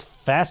 You know what's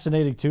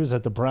fascinating, too, is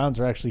that the Browns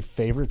are actually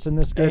favorites in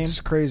this game.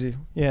 It's crazy.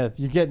 Yeah,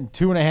 you're getting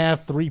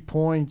 2.5, 3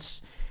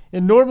 points.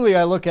 And normally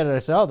I look at it and I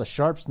say, the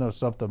Sharps know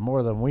something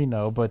more than we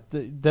know. But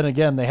then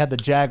again, they had the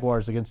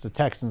Jaguars against the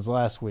Texans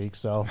last week.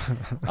 So,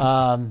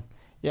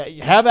 yeah,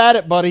 have at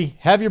it, buddy.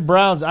 Have your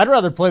Browns. I'd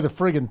rather play the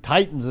friggin'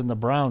 Titans than the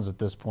Browns at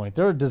this point.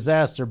 They're a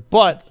disaster.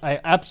 But I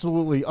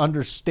absolutely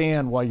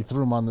understand why you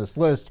threw them on this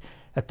list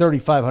at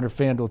 3,500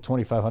 FanDuel,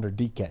 2,500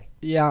 DK.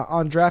 Yeah,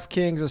 on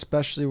DraftKings,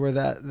 especially where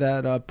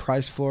that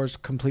price floor is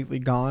completely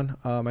gone.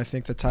 I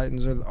think the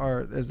Titans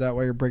is that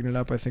why you're bringing it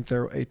up? I think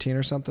they're 18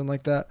 or something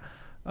like that.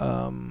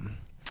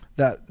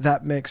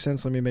 That makes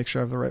sense. Let me make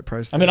sure I have the right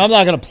price there. I mean, I'm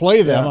not going to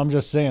play them. Yeah. I'm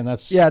just saying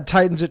that's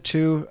Titans at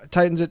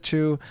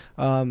 2.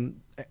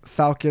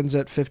 Falcons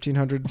at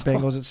 1,500.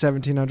 Bengals at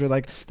 1,700.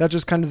 Like that's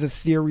just kind of the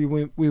theory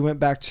we went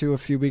back to a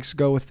few weeks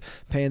ago with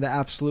paying the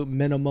absolute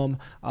minimum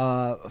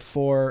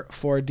for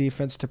a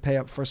defense to pay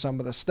up for some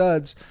of the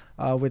studs,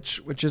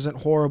 which isn't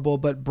horrible.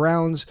 But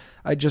Browns,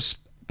 I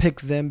just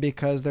pick them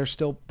because they're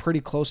still pretty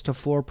close to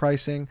floor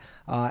pricing,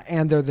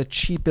 and they're the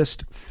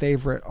cheapest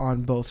favorite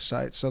on both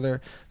sides. So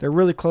they're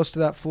really close to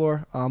that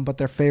floor, but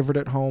they're favored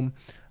at home.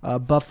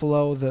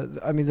 Buffalo,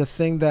 the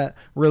thing that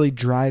really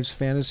drives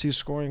fantasy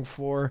scoring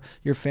for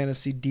your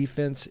fantasy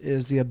defense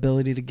is the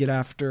ability to get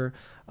after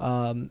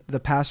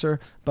the passer.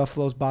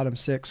 Buffalo's bottom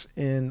 6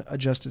 in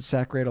adjusted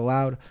sack rate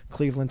allowed.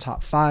 Cleveland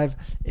top 5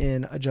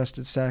 in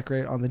adjusted sack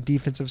rate on the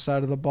defensive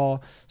side of the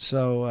ball.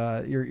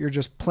 So you're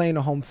just playing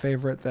a home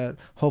favorite that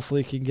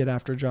hopefully can get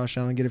after Josh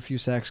Allen, get a few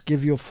sacks,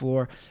 give you a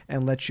floor,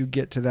 and let you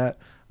get to that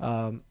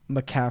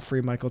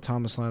McCaffrey, Michael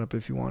Thomas lineup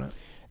if you want it.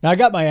 Now, I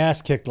got my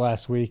ass kicked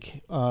last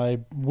week.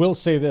 I will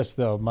say this,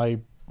 though. My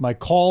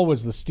call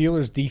was the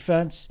Steelers'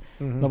 defense.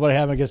 Nobody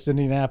had them against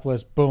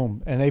Indianapolis.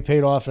 Boom. And they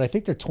paid off. And I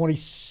think they're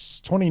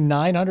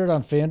 2,900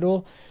 on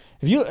FanDuel.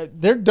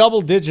 They're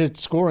double-digit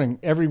scoring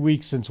every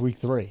week since week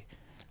 3.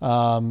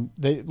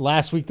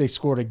 Last week they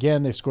scored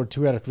again. They've scored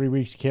 2 out of 3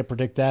 weeks. You can't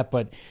predict that.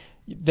 But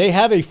they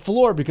have a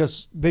floor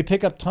because they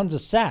pick up tons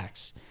of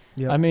sacks.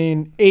 Yep. I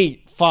mean,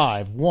 8,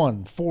 5,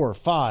 1, 4,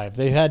 5.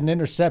 They've had an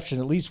interception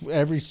at least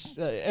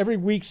every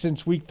week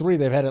since week 3.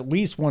 They've had at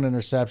least one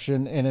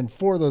interception, and in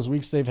 4 of those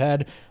weeks they've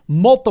had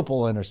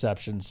multiple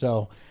interceptions.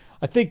 So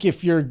I think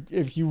if you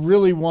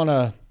really want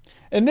to,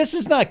 and this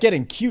is not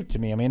getting cute to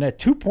me. I mean, at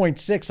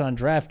 2.6 on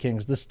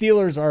DraftKings, the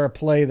Steelers are a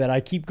play that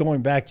I keep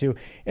going back to,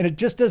 and it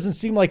just doesn't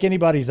seem like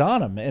anybody's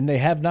on them, and they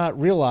have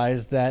not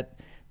realized that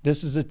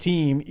this is a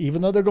team,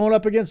 even though they're going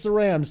up against the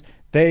Rams,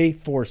 they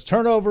force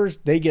turnovers,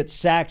 they get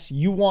sacks.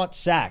 You want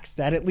sacks.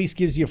 That at least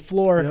gives you a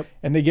floor,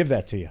 and they give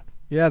that to you.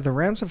 Yeah, the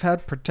Rams have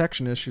had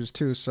protection issues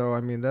too, so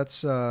I mean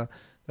that's not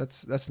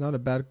a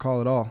bad call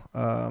at all.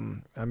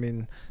 I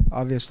mean,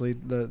 obviously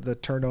the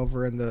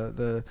turnover and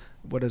the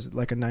what is it,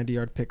 like a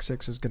 90-yard pick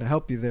six is going to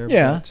help you there.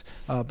 Yeah.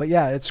 But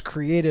yeah, it's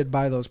created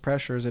by those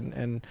pressures,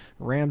 and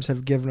Rams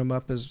have given them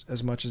up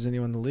as much as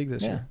anyone in the league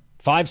this year.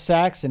 5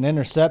 sacks, an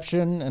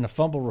interception, and a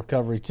fumble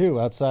recovery, too.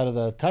 Outside of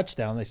the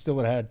touchdown, they still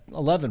would have had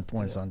 11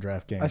 points on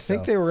DraftKings. I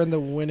think they were in the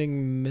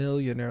winning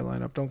millionaire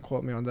lineup. Don't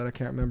quote me on that. I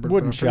can't remember.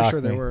 Wouldn't but I'm shock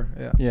pretty sure me.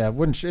 They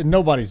were. Yeah,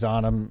 nobody's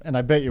on them, and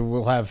I bet you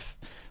we'll have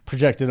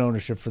projected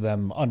ownership for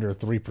them under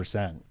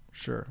 3%.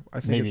 Sure.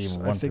 I think Maybe it's,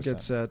 even 1%.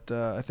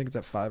 I think it's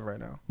at 5 right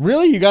now.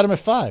 Really? You got them at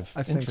 5?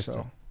 I think Interesting.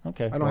 so.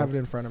 Okay. I don't have it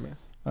in front of me.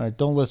 All right,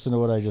 don't listen to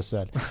what I just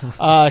said.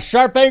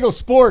 Sharp Angle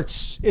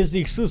Sports is the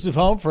exclusive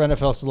home for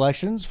NFL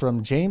selections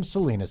from James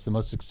Salinas, the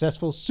most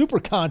successful Super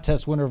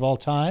Contest winner of all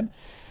time.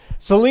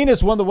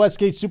 Salinas won the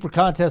Westgate Super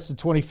Contest in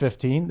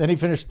 2015. Then he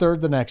finished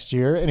third the next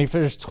year, and he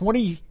finished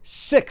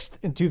 26th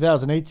in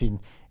 2018.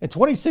 And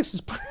 26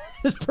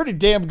 is pretty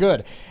damn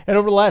good. And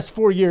over the last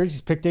 4 years,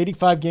 he's picked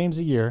 85 games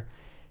a year,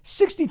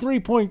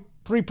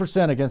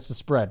 63.3% against the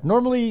spread.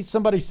 Normally,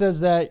 somebody says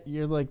that,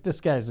 you're like,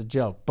 this guy's a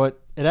joke. But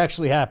it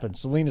actually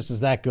happens. Salinas is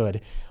that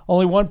good.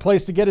 Only one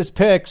place to get his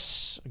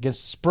picks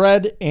against the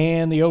spread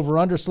and the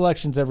over-under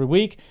selections every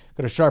week.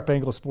 Go to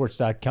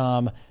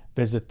sharpanglesports.com.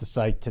 Visit the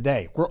site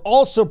today. We're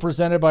also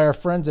presented by our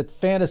friends at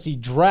Fantasy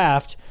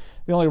Draft,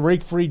 the only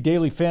rake-free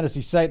daily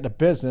fantasy site in the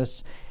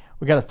business.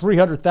 We got a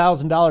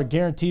 $300,000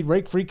 guaranteed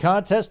rake-free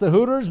contest, the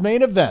Hooters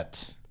main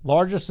event.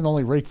 Largest and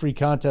only rake-free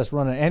contest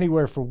running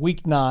anywhere for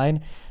Week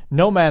 9.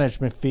 No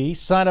management fee.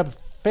 Sign up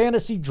at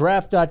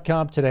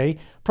fantasydraft.com today.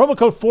 Promo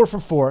code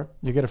 4for4.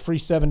 You get a free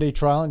 7-day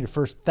trial and your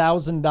first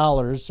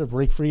 $1,000 of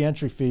rake-free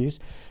entry fees.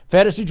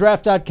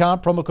 Fantasydraft.com,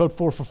 promo code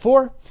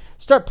 4for4.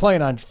 Start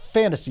playing on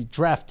Fantasy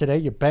Draft today.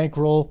 Your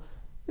bankroll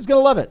is going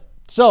to love it.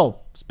 So,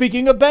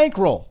 speaking of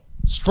bankroll,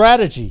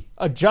 strategy,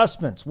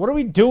 adjustments. What are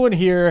we doing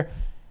here?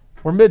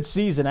 We're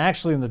mid-season,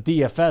 actually, in the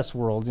DFS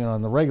world. You know,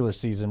 in the regular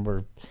season,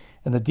 we're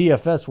in the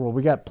DFS world.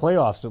 We got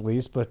playoffs at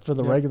least, but for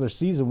the regular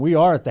season, we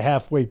are at the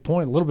halfway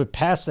point, a little bit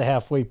past the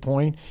halfway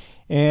point.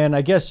 And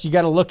I guess you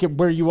got to look at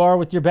where you are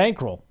with your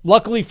bankroll.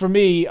 Luckily for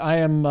me, I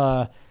am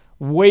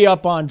way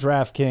up on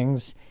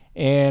DraftKings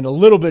and a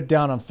little bit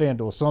down on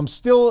FanDuel. So I'm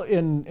still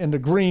in the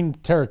green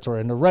territory,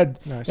 in the red,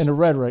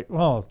 right?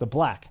 Oh, the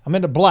black. I'm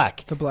in the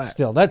black. The black.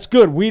 Still. That's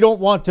good. We don't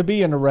want to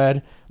be in the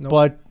red,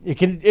 but it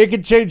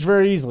can change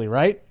very easily,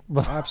 right?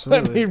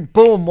 Absolutely. I mean,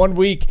 boom, 1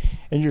 week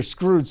and you're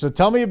screwed. So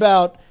tell me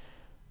about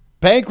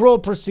bankroll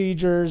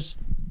procedures,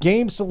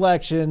 game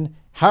selection.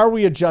 How are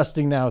we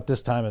adjusting now at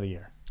this time of the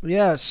year?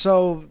 Yeah,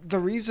 so the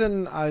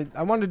reason I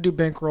wanted to do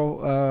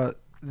bankroll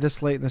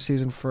this late in the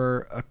season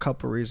for a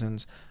couple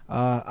reasons.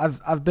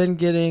 I've been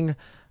getting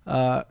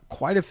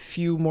quite a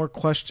few more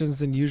questions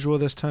than usual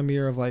this time of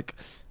year of like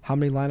how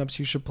many lineups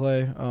you should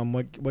play,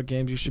 what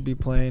games you should be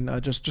playing,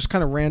 just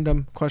kind of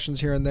random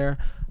questions here and there.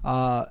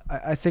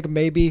 I think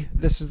maybe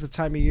this is the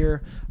time of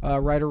year,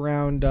 right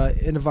around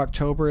end of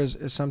October is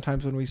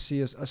sometimes when we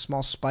see a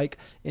small spike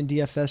in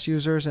DFS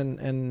users,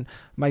 and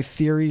my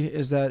theory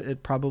is that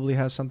it probably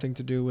has something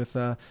to do with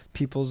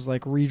people's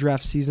like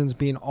redraft seasons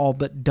being all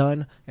but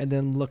done and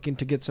then looking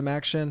to get some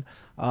action.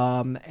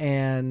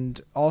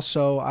 And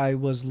also I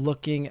was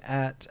looking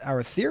at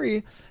our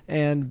theory,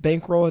 and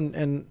bankroll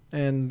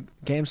and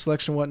game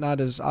selection and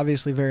whatnot is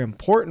obviously very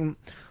important.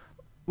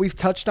 We've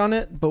touched on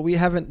it, but we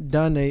haven't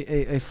done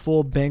a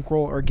full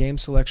bankroll or game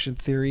selection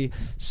theory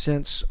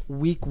since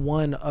week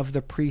 1 of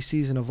the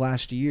preseason of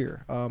last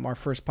year, our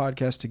first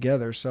podcast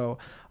together. So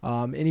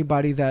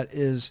anybody that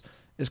is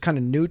kind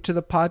of new to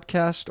the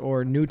podcast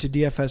or new to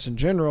DFS in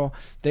general,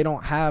 they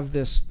don't have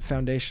this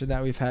foundation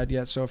that we've had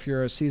yet. So if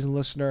you're a seasoned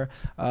listener,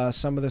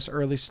 some of this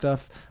early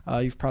stuff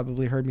you've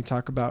probably heard me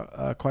talk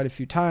about quite a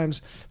few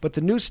times. But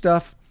the new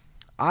stuff,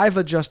 I've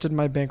adjusted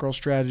my bankroll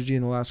strategy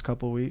in the last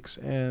couple of weeks,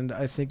 and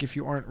I think if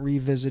you aren't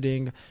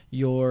revisiting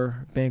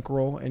your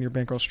bankroll and your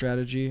bankroll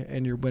strategy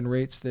and your win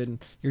rates, then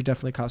you're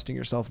definitely costing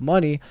yourself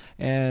money.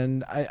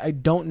 And I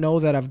don't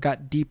know that I've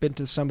got deep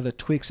into some of the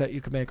tweaks that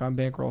you can make on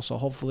bankroll, so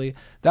hopefully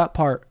that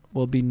part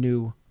will be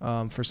new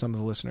for some of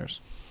the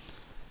listeners.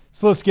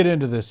 So let's get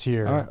into this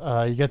here.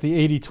 Right. You got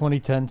the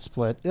 80-20-10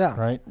 split,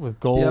 right? With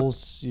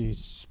goals, you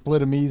split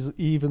them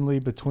evenly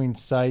between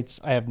sites.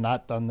 I have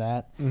not done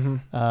that.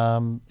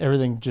 Mm-hmm.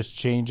 Everything just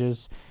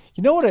changes.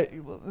 You know what?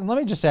 Let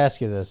me just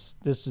ask you this.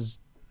 This is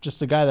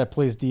just a guy that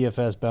plays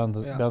DFS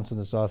bouncing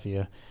this off of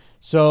you.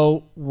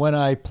 So when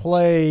I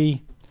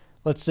play,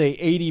 let's say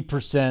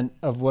 80%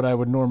 of what I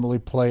would normally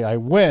play, I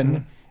win.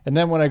 Mm-hmm. And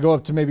then when I go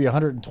up to maybe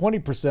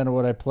 120% of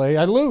what I play,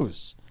 I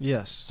lose.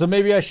 Yes. So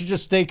maybe I should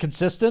just stay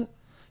consistent?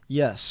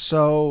 Yes.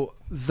 So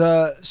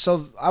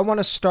I want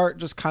to start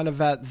just kind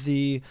of at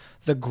the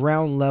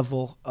ground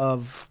level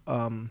of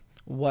the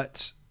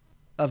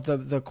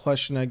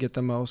question I get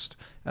the most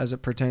as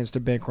it pertains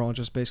to bankroll, and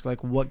just basically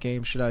like what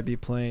game should I be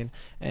playing,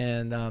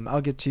 and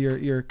I'll get to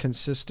your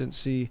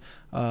consistency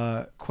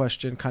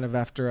question kind of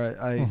after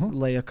I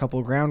lay a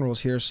couple ground rules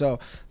here. So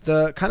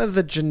the kind of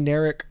the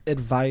generic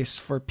advice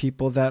for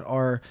people that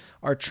are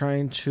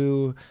trying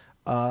to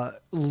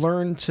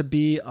learn to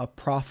be a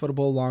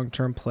profitable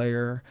long-term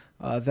player,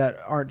 that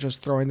aren't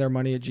just throwing their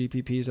money at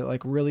GPPs, that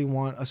like really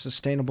want a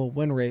sustainable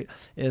win rate,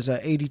 is a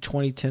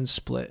 80-20-10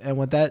 split. And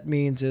what that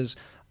means is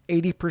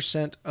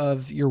 80%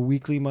 of your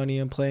weekly money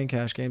in play in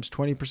cash games,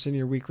 20% of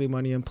your weekly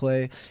money in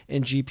play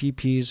in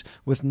GPPs,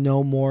 with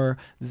no more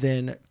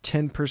than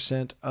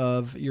 10%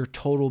 of your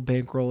total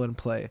bankroll in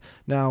play.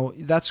 Now,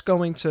 that's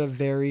going to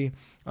vary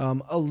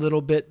a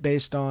little bit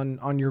based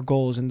on your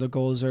goals, and the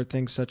goals are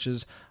things such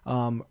as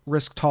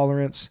risk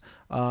tolerance,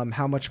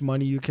 how much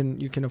money you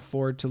can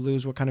afford to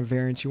lose, what kind of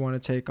variance you want to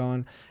take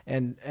on,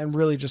 and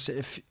really just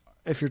if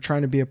if you're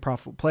trying to be a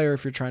profitable player,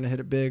 if you're trying to hit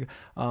it big,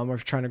 or if you're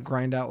trying to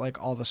grind out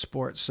like all the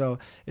sports. So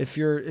if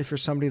you're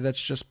somebody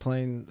that's just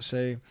playing,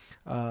 say,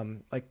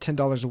 like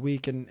 $10 a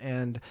week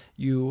and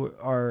you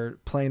are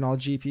playing all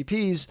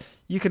GPPs,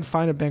 you can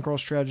find a bankroll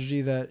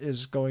strategy that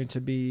is going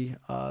to be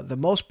the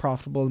most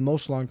profitable, the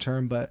most long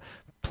term, but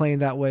playing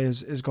that way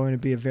is going to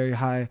be a very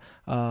high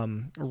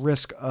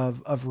risk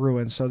of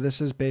ruin. So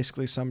this is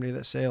basically somebody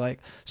that, say, like,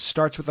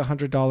 starts with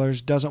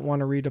 $100, doesn't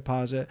want to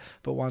redeposit,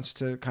 but wants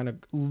to kind of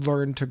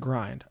learn to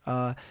grind.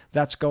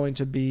 That's going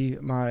to be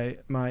my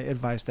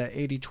advice, that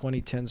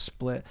 80-20-10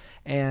 split.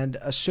 And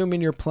assuming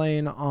you're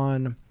playing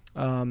on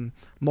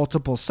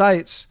multiple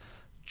sites,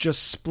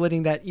 just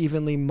splitting that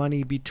evenly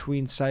money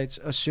between sites,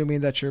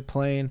 assuming that you're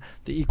playing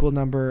the equal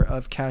number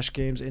of cash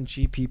games and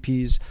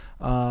GPPs.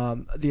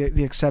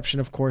 The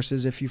exception, of course,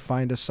 is if you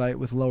find a site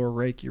with lower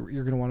rake, you're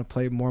going to want to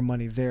play more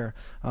money there.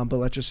 But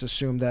let's just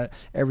assume that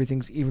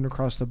everything's even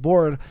across the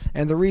board.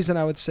 And the reason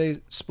I would say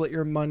split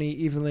your money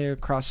evenly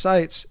across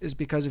sites is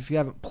because if you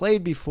haven't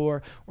played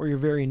before or you're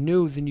very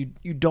new, then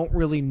you don't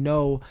really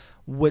know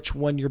which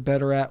one you're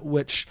better at,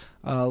 which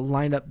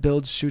lineup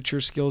build suits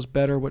your skills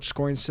better, which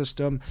scoring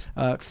system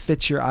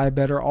fits your eye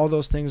better. All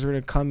those things are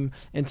going to come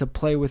into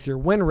play with your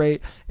win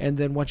rate. And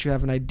then once you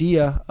have an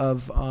idea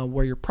of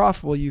where you're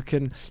profitable, you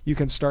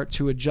can start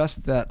to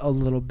adjust that a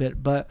little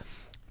bit. But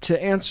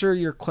to answer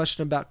your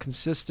question about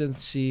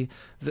consistency,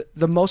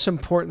 the most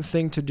important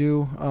thing to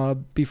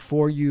do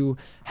before you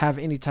have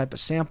any type of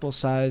sample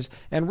size,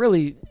 and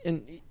really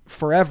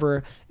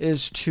forever,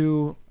 is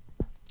to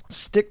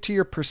stick to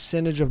your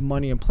percentage of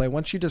money in play.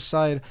 Once you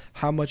decide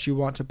how much you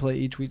want to play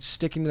each week,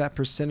 sticking to that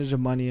percentage of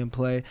money in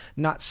play,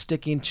 not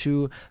sticking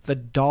to the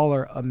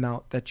dollar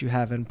amount that you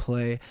have in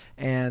play.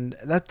 And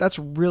that's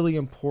really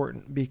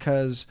important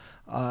because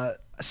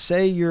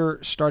say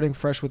you're starting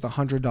fresh with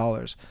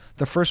 $100.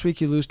 The first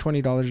week you lose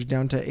 $20, you're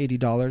down to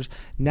 $80.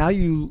 Now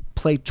you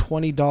play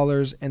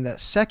 $20 in that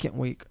second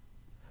week.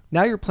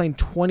 Now you're playing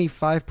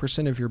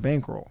 25% of your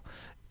bankroll.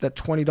 That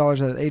 $20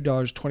 out of $80,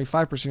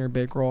 25% of your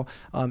bankroll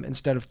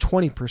instead of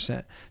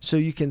 20%. So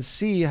you can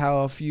see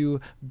how if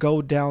you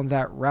go down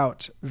that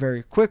route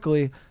very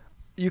quickly,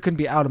 you can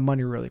be out of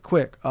money really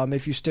quick.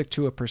 If you stick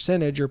to a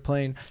percentage, you're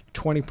playing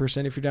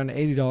 20%. If you're down to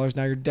 $80,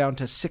 now you're down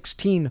to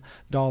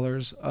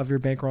 $16 of your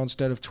bankroll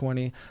instead of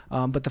 20.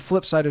 But the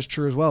flip side is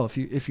true as well.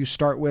 If you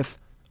start with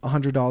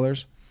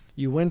 $100,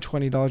 you win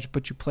 $20,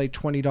 but you play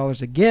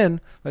 $20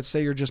 again, let's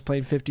say you're just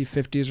playing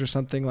 50-50s or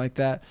something like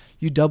that,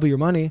 you double your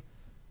money,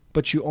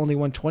 but you only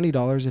won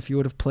 $20. If you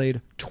would have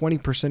played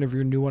 20% of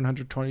your new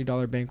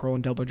 $120 bankroll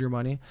and doubled your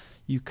money,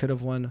 you could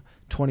have won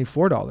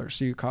 $24.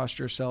 So you cost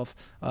yourself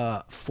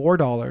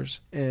 $4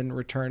 in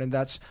return. And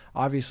that's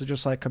obviously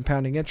just like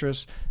compounding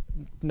interest.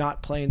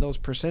 Not playing those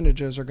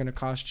percentages are going to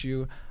cost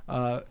you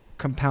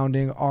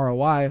compounding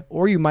ROI,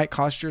 or you might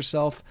cost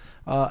yourself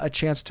a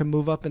chance to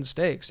move up in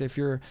stakes. If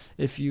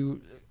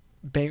you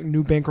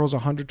new bankroll's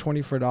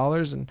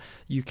 $124 and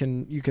you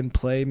can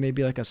play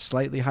maybe like a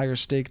slightly higher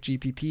stake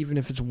GPP, even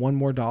if it's $1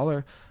 more,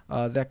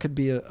 that could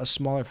be a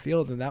smaller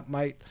field, and that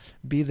might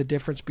be the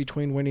difference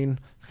between winning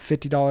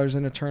 $50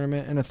 in a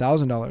tournament and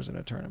 $1,000 in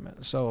a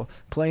tournament. So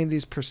playing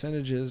these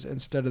percentages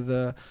instead of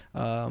the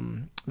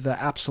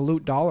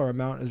absolute dollar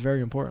amount is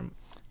very important.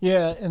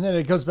 Yeah, and then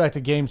it goes back to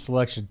game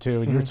selection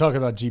too. And you were talking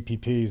about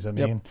GPPs. I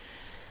mean,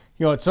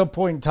 at some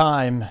point in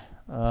time,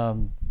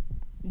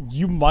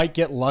 you might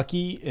get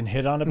lucky and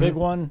hit on a big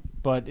one,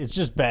 but it's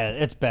just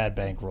bad. It's bad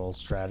bankroll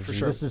strategy. For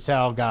sure. This is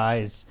how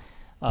guys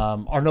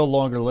are no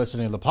longer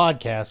listening to the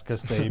podcast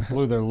because they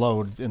blew their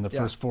load in the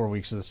first 4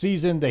 weeks of the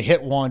season. They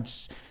hit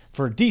once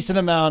for a decent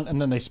amount,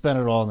 and then they spent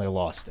it all and they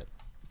lost it.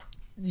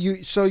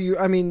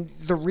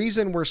 The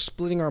reason we're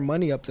splitting our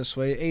money up this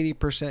way,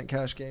 80%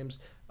 cash games,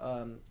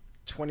 20%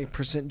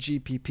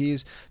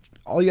 GPPs,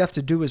 all you have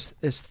to do is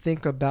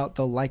think about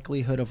the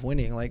likelihood of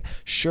winning. Like,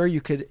 sure,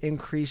 you could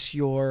increase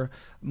your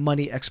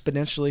money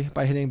exponentially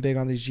by hitting big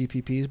on these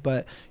GPPs,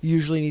 but you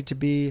usually need to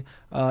be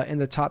in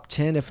the top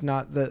 10, if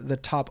not the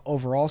top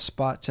overall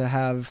spot, to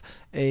have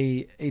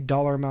a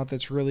dollar amount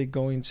that's really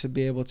going to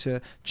be able to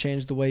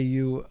change the way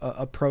you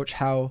approach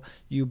how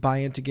you buy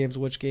into games,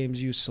 which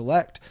games you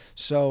select.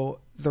 So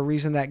the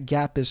reason that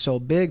gap is so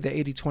big, the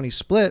 80-20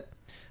 split,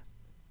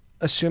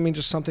 assuming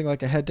just something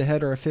like a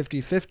head-to-head or a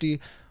 50-50,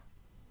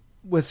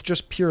 with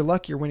just pure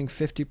luck, you're winning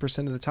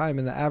 50% of the time.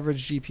 In the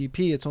average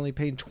GPP, it's only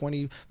paying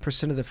 20%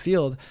 of the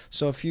field.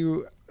 So if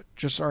you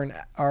just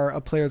are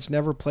a player that's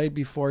never played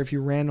before, if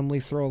you randomly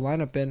throw a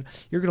lineup in,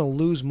 you're going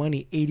to lose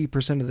money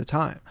 80% of the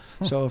time.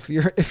 So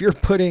if you're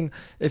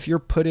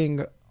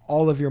putting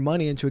all of your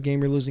money into a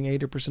game you're losing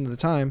 80% of the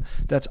time,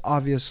 that's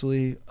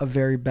obviously a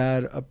very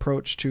bad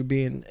approach to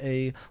being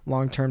a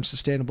long-term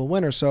sustainable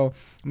winner. So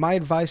my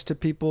advice to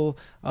people,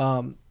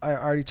 I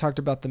already talked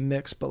about the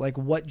mix, but like,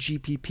 what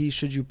GPP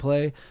should you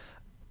play?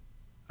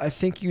 I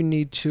think you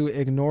need to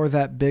ignore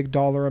that big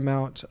dollar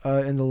amount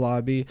in the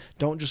lobby.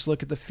 Don't just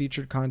look at the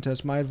featured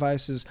contest. My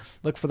advice is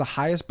look for the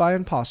highest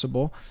buy-in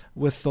possible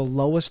with the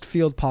lowest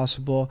field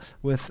possible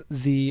with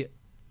the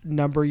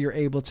number you're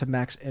able to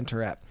max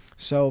enter at.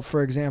 So,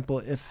 for example,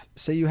 if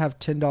say you have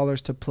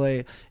 $10 to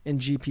play in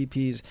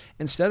GPPs,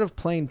 instead of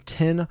playing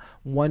 10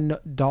 $1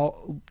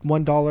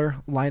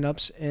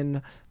 lineups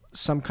in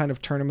some kind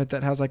of tournament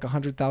that has like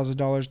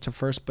 $100,000 to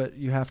first, but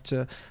you have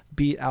to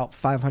beat out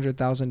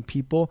 500,000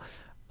 people,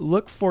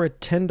 look for a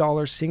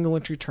 $10 single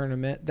entry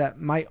tournament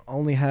that might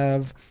only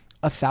have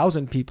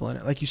 1,000 people in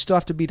it. Like, you still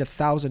have to beat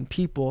 1,000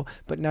 people,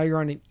 but now you're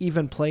on an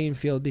even playing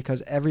field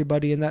because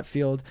everybody in that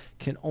field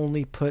can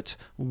only put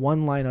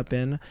one lineup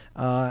in.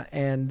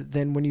 And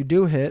then when you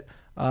do hit,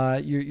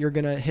 you're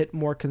going to hit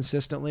more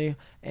consistently,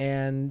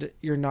 and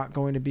you're not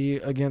going to be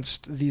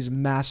against these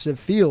massive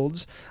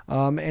fields.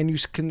 And you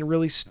can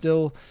really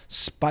still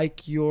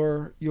spike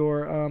your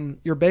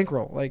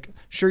bankroll. Like,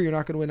 sure, you're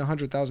not going to win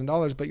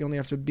 $100,000, but you only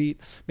have to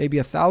beat maybe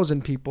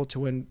 1,000 people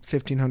to win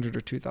 $1,500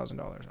 or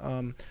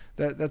 $2,000.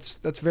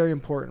 That's very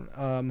important.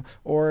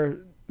 Or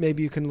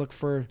maybe you can look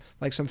for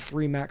like some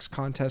 3 max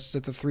contests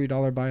at the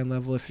 $3 buy-in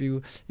level if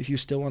you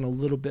still want a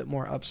little bit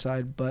more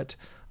upside. But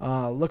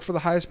look for the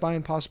highest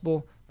buy-in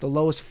possible, the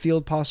lowest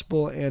field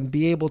possible, and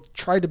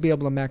try to be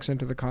able to max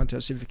into the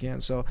contest if you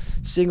can. So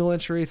single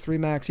entry, 3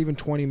 max, even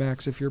 20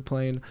 max if you're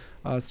playing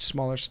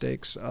smaller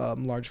stakes,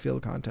 large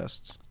field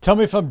contests. Tell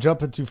me if I'm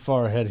jumping too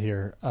far ahead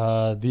here.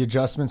 The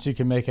adjustments you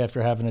can make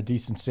after having a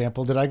decent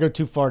sample. Did I go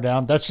too far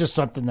down? That's just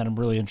something that I'm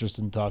really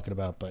interested in talking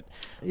about. But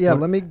yeah,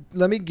 let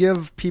me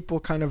give people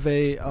kind of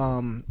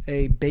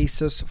a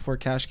basis for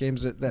cash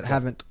games that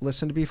haven't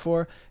listened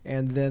before,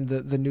 and then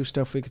the new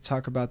stuff we could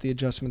talk about the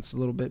adjustments a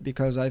little bit,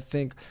 because I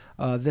think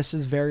this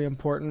is very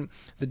important.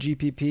 The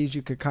GPPs,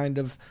 you could kind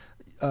of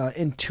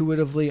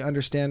intuitively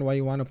understand why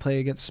you want to play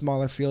against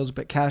smaller fields,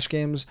 but cash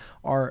games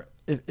are,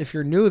 if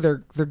you're new,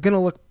 they're going to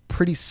look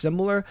pretty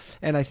similar,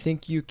 and I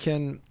think you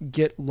can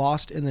get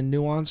lost in the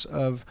nuance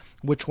of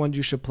which ones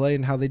you should play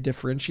and how they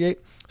differentiate.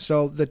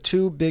 So the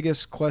two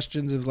biggest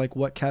questions of like,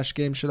 what cash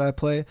game should I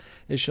play,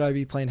 is should I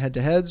be playing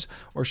head-to-heads,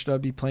 or should I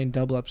be playing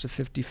double ups of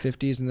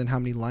 50-50s, and then how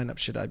many lineups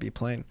should I be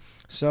playing?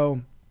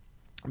 So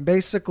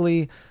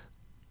basically,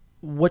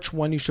 which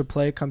one you should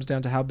play comes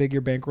down to how big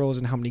your bankroll is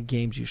and how many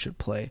games you should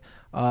play.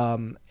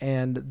 And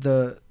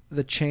the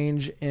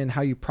change in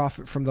how you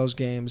profit from those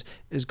games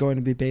is going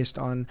to be based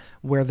on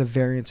where the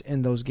variance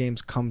in those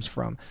games comes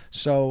from.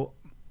 So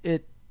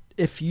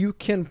if you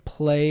can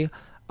play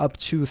up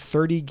to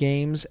 30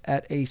 games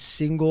at a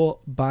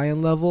single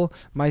buy-in level,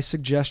 my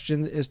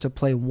suggestion is to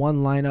play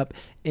one lineup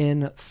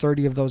in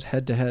 30 of those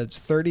head-to-heads.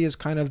 30 is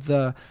kind of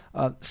the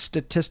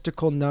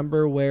statistical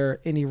number where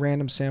any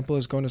random sample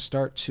is going to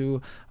start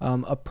to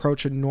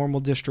approach a normal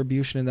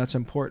distribution, and that's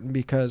important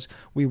because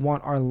we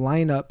want our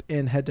lineup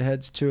in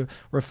head-to-heads to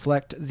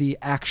reflect the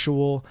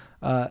actual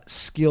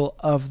skill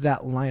of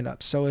that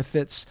lineup. So if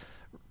it's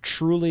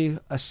truly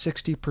a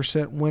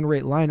 60% win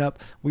rate lineup,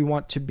 we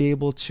want to be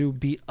able to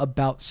beat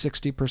about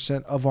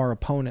 60% of our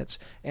opponents,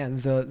 and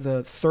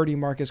the 30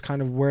 mark is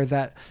kind of where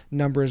that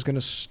number is going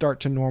to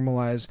start to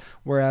normalize.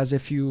 Whereas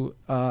if you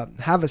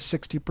have a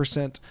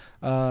 60%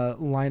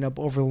 lineup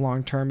over the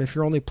long term, if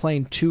you're only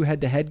playing 2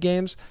 head-to-head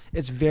games,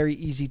 it's very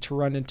easy to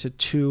run into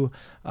 2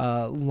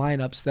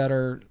 lineups that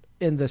are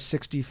in the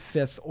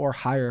 65th or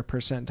higher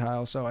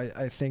percentile. So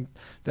I think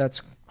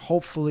that's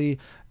hopefully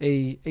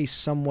a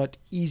somewhat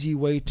easy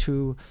way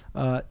to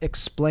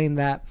explain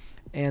that.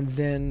 And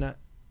then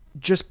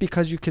just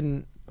because you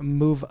can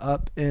move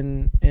up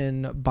in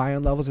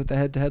buy-in levels at the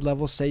head-to-head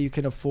level, say you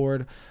can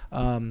afford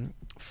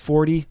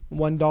 40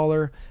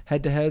 $1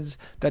 head-to-heads,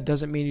 that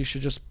doesn't mean you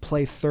should just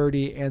play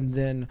 30 and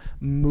then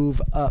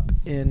move up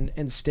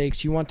in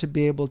stakes. You want to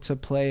be able to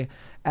play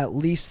at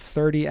least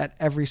 30 at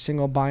every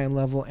single buy-in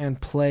level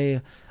and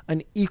play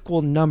an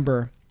equal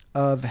number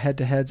of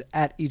head-to-heads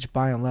at each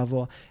buy-in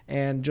level.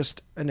 And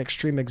just an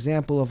extreme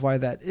example of why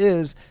that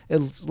is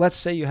let's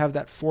say you have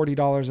that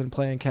 $40 in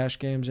playing cash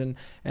games, and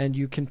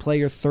you can play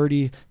your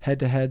 30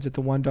 head-to-heads at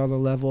the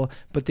 $1 level,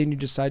 but then you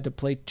decide to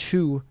play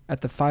 2 at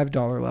the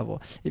 $5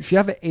 level. If you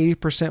have an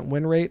 80%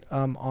 win rate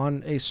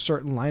on a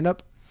certain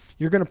lineup,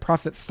 you're going to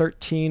profit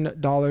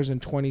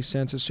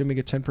 $13.20, assuming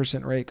a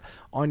 10% rake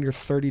on your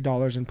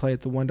 $30 and play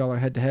at the $1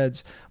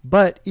 head-to-heads.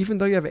 But even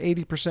though you have an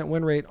 80%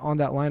 win rate on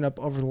that lineup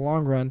over the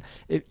long run,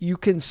 you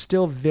can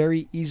still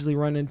very easily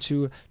run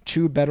into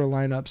 2 better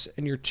lineups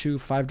in your 2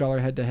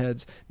 $5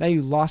 head-to-heads. Now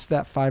you lost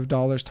that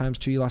 $5 times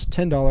 2, you lost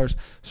 $10.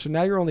 So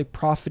now you're only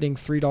profiting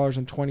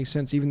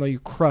 $3.20, even though you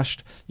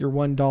crushed your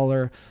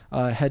 $1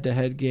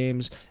 head-to-head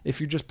games.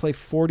 If you just play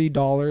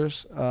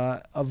 $40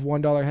 of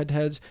 $1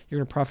 head-to-heads, you're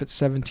going to profit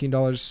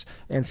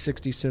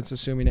 $17.60,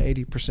 assuming an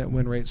 80%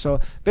 win rate. So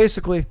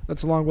basically,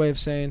 that's a long way of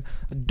saying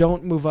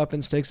don't move up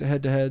in stakes at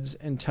head-to-heads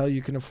until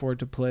you can afford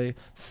to play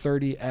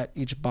 30 at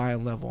each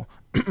buy-in level.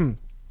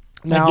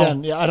 Now,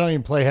 again, I don't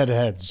even play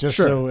head-to-heads. Just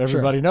so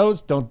everybody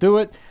knows, don't do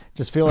it.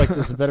 Just feel like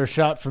there's a better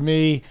shot for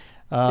me.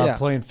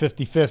 playing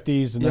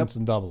 50-50s and then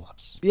some double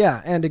ups.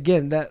 Yeah, and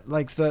again, that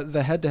like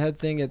the head-to-head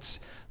thing, it's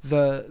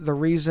the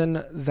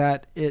reason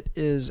that it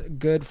is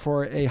good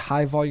for a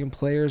high volume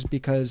players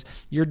because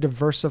you're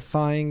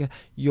diversifying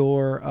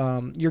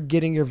you're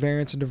getting your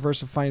variance and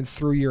diversifying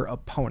through your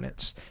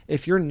opponents.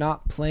 If you're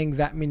not playing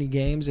that many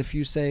games, if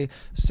you say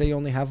you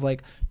only have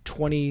like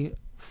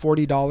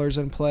 $20-$40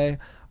 in play,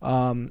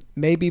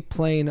 maybe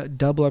playing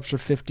double ups or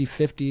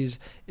 50-50s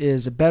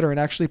is better, and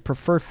actually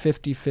prefer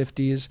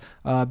 50-50s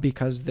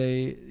because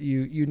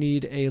you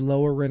need a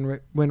lower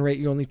win rate.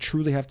 You only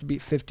truly have to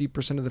beat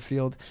 50% of the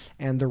field,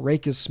 and the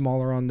rake is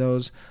smaller on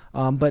those.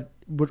 But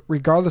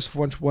regardless of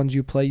which ones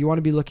you play, you want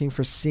to be looking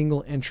for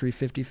single entry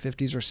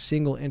 50-50s or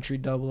single entry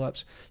double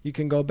ups. You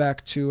can go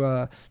back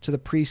to the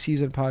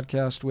preseason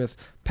podcast with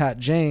Pat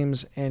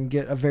James and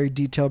get a very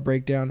detailed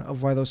breakdown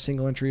of why those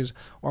single entries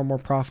are more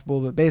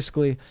profitable. But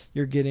basically,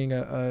 you're getting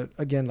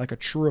again like a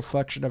true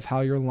reflection of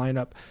how your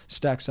lineup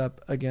stacks up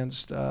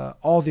against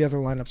all the other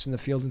lineups in the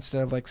field,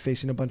 instead of like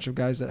facing a bunch of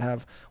guys that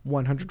have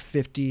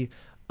 150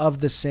 of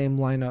the same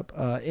lineup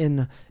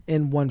in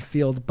one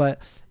field.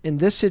 But in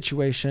this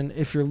situation,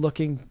 if you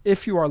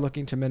are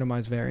looking to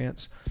minimize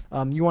variance,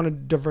 you want to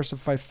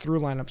diversify through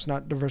lineups,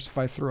 not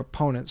diversify through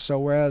opponents. So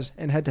whereas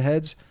in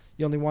head-to-heads,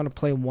 you only want to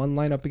play one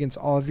lineup against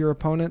all of your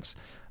opponents,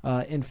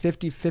 in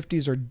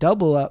 50-50s or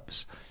double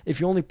ups,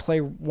 if you only play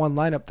one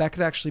lineup, that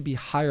could actually be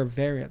higher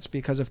variance,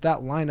 because if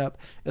that lineup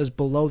is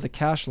below the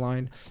cash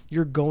line,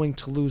 you're going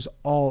to lose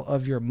all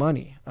of your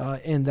money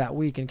in that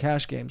week in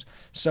cash games.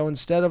 So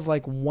instead of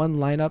like one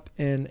lineup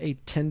in a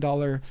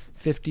 $10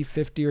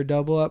 50-50 or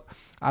double up,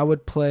 I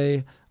would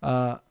play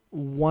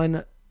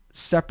one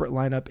separate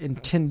lineup in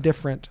 10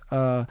 different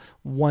 $1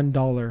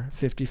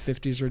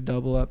 50-50s or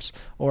double ups,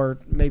 or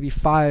maybe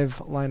 5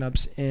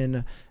 lineups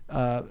in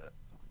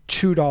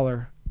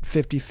 $2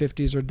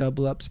 50-50s or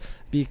double ups,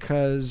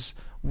 because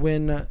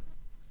when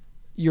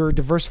you're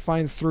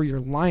diversifying through your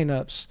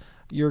lineups,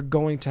 you're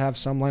going to have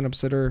some lineups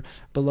that are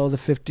below the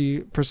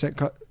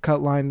 50%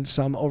 cut line,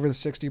 some over the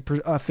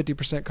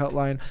 50% cut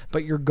line,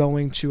 but you're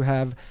going to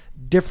have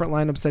different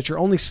lineups that you're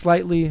only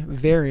slightly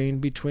varying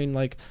between,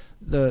 like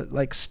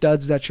the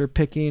studs that you're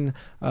picking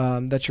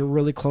that you're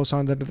really close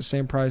on that are the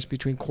same price,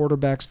 between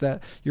quarterbacks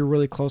that you're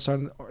really close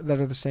on that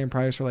are the same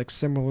price, or like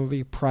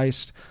similarly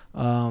priced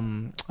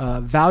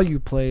value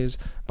plays.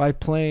 By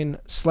playing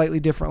slightly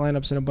different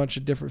lineups in a bunch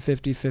of different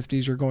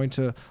 50-50s, you're going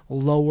to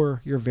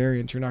lower your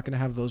variance. You're not going to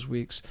have those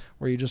weeks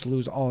where you just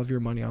lose all of your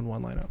money on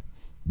one lineup.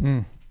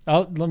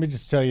 Let me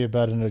just tell you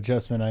about an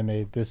adjustment I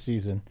made this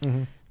season.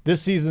 Mm-hmm.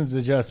 This season's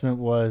adjustment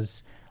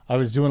was I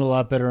was doing a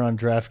lot better on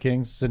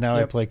DraftKings, so now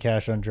I play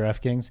cash on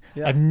DraftKings.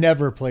 Yeah. I've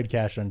never played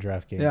cash on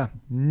DraftKings. Yeah.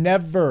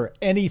 Never,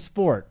 any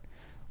sport.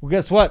 Well,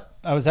 guess what?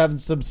 I was having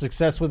some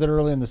success with it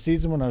early in the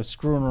season when I was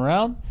screwing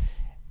around,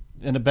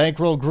 and the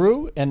bankroll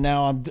grew, and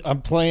now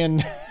I'm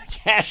playing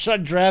cash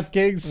on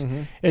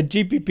DraftKings and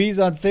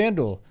GPPs on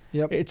FanDuel.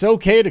 Yep. It's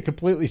okay to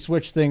completely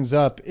switch things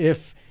up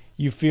if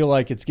you feel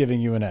like it's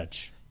giving you an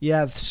edge.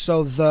 Yeah,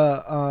 so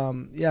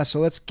so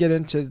let's get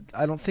into,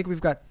 I don't think we've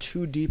got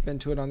too deep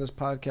into it on this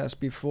podcast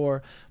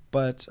before,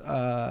 but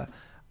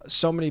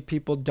so many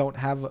people don't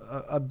have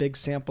a big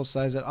sample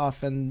size that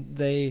often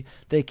they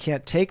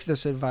can't take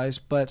this advice,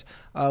 but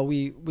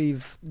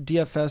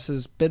DFS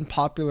has been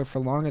popular for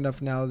long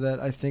enough now that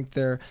I think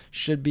there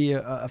should be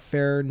a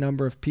fair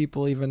number of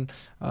people, even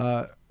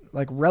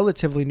like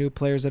relatively new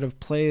players that have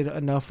played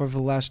enough over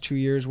the last 2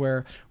 years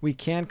where we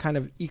can kind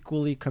of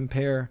equally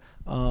compare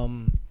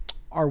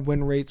our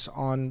win rates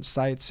on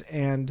sites.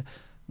 And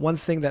one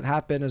thing that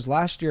happened is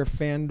last year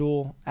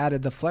FanDuel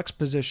added the flex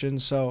position,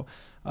 so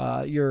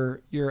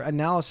your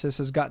analysis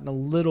has gotten a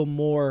little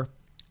more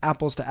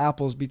apples to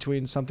apples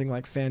between something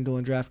like FanDuel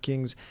and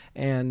DraftKings.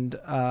 And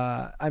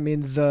I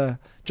mean,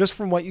 just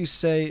from what you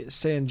say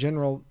in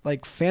general,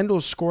 like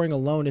FanDuel's scoring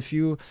alone, if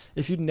you'd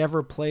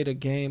never played a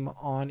game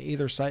on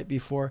either site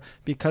before,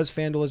 because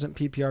FanDuel isn't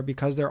PPR,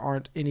 because there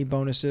aren't any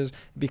bonuses,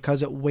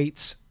 because it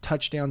weights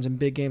touchdowns in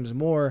big games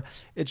more,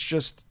 it's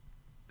just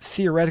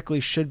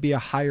theoretically should be a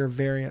higher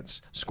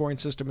variance scoring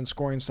system and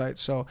scoring site.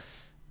 So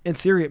in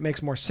theory, it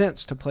makes more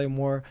sense to play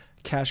more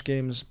cash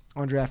games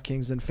on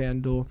DraftKings than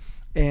FanDuel.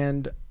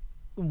 And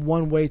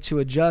one way to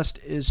adjust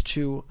is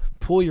to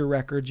pull your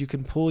records. You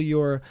can pull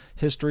your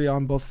history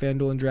on both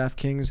FanDuel and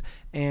DraftKings,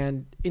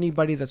 and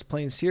anybody that's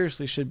playing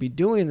seriously should be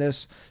doing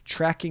this,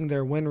 tracking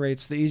their win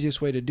rates. The easiest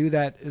way to do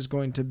that is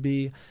going to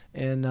be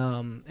in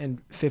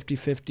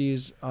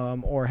 50-50s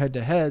or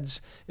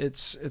head-to-heads.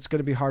 It's going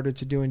to be harder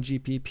to do in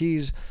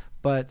GPPs,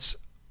 but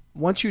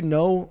once you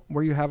know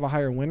where you have a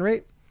higher win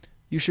rate,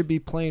 you should be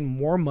playing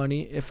more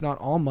money, if not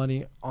all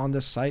money, on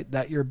the site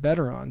that you're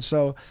better on.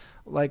 So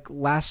like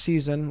last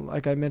season,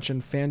 like I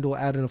mentioned, FanDuel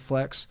added a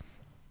flex.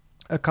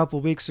 A couple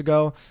weeks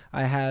ago,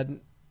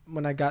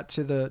 when I got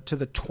to the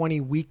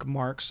 20-week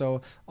mark,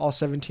 so all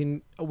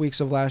 17 weeks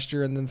of last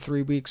year and then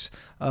 3 weeks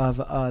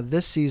of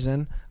this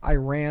season, I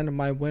ran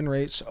my win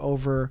rates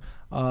over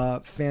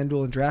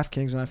FanDuel and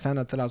DraftKings, and I found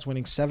out that I was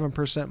winning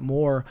 7%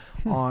 more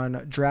on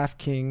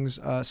DraftKings,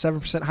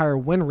 7% higher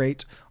win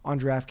rate on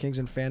DraftKings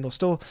and FanDuel.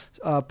 Still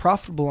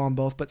profitable on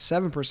both, but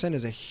 7%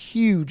 is a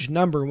huge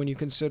number when you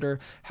consider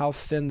how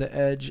thin the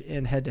edge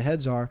in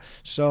head-to-heads are.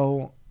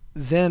 So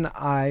then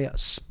I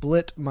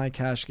split my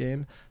cash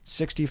game,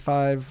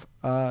 65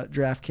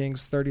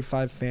 DraftKings,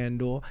 35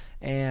 FanDuel,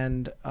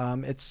 and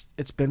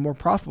it's been more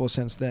profitable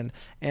since then.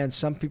 And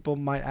some people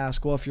might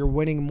ask, well, if you're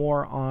winning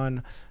more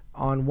on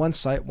one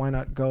site, why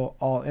not go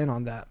all in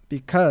on that?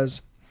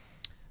 Because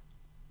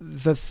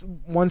the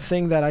one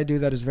thing that I do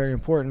that is very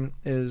important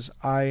is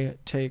I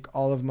take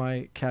all of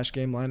my cash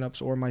game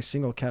lineups or my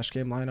single cash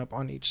game lineup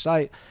on each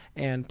site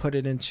and put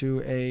it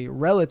into a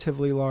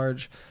relatively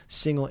large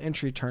single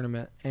entry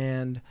tournament.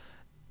 And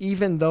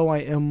even though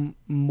I am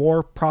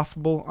more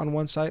profitable on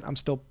one site, I'm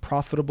still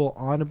profitable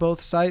on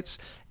both sites.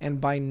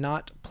 And by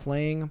not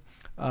playing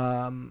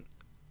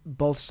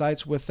both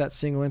sites with that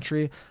single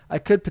entry, I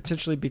could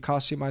potentially be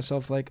costing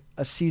myself like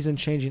a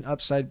season-changing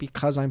upside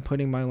because I'm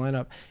putting my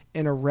lineup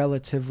in a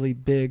relatively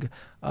big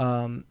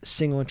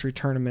single entry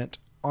tournament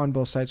on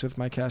both sites with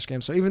my cash game.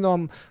 So even though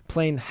I'm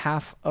playing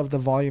half of the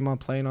volume I'm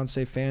playing on,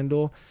 say,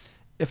 FanDuel,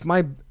 if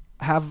I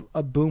have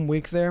a boom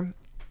week there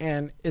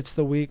and it's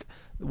the week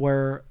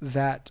where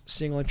that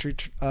single entry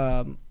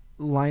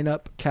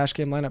lineup, cash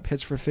game lineup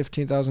hits for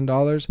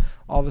 $15,000,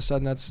 all of a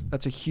sudden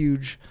that's a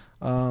huge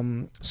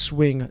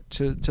swing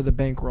to the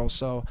bankroll.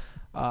 So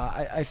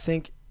I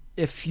think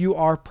if you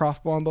are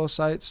profitable on both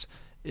sites,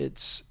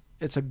 it's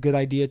a good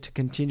idea to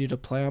continue to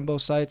play on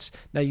both sites.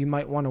 Now you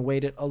might want to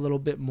weight it a little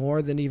bit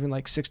more than even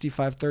like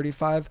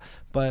 65-35,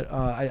 but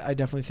I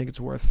definitely think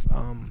it's worth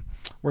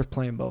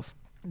playing both.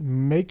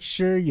 Make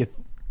sure you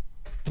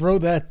throw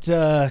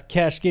that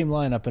cash game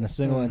lineup in a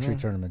single entry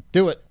tournament.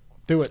 Do it.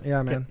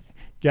 Yeah, man.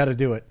 Got to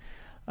do it.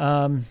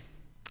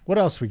 What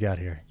else we got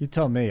here? You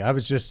tell me. I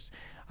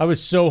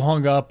was so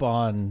hung up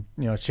on,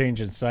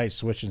 changing sites,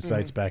 switching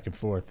sites back and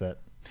forth that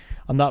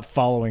I'm not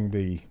following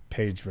the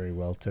page very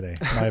well today.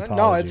 My apologies.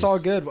 No, it's all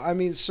good. I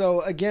mean,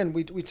 so again,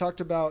 we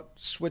talked about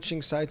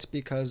switching sites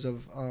because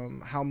of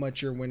how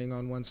much you're winning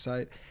on one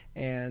site,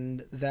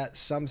 and that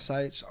some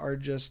sites are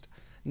just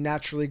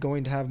naturally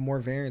going to have more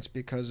variance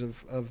because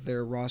of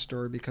their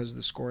roster or because of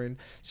the scoring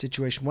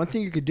situation. One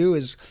thing you could do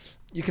is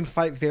you can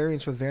fight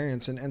variance with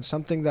variance, and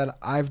something that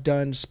I've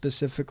done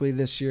specifically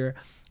this year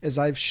is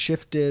I've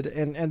shifted,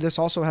 and this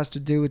also has to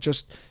do with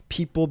just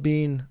people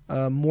being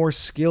more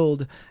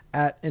skilled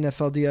at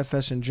NFL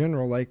DFS in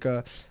general. Like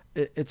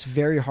it's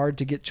very hard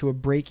to get to a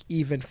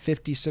break-even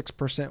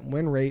 56%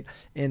 win rate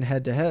in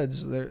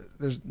head-to-heads.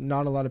 There's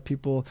not a lot of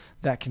people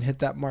that can hit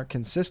that mark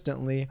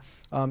consistently.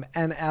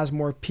 And as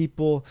more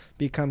people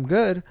become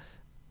good,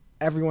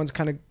 everyone's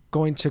kind of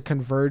going to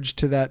converge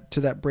to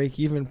that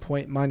break-even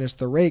point minus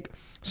the rake.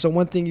 So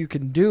one thing you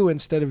can do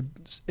instead of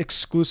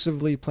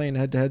exclusively playing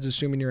head-to-heads,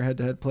 assuming you're a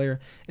head-to-head player,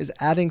 is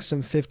adding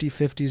some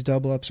 50-50s,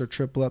 double-ups, or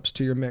triple-ups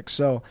to your mix.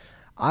 So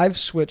I've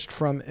switched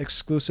from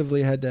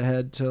exclusively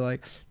head-to-head to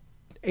like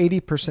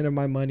 80% of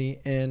my money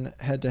in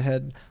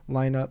head-to-head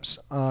lineups,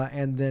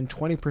 and then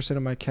 20%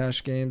 of my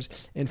cash games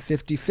in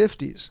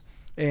 50-50s.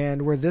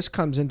 And where this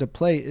comes into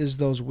play is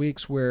those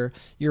weeks where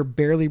you're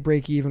barely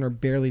break-even or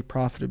barely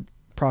profiting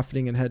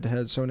in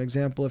head-to-head. So an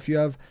example, if you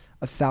have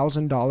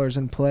 $1,000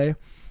 in play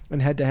in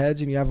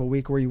head-to-heads and you have a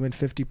week where you win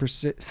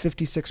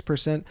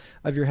 56%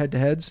 of your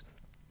head-to-heads,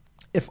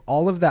 if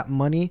all of that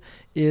money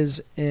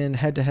is in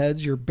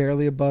head-to-heads, you're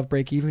barely above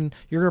break-even,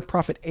 you're going to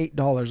profit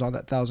 $8 on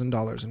that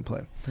 $1,000 in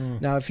play.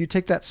 Now, if you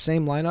take that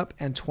same lineup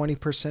and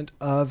 20%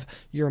 of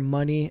your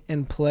money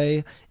in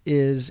play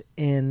is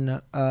in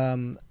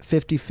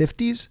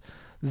 50-50s,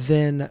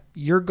 then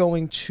you're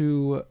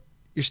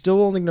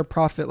still only going to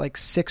profit like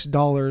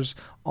 $6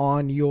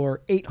 on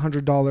your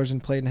 $800 in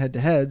play in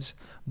head-to-heads,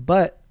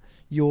 but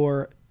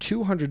your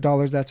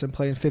 $200 that's in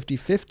play in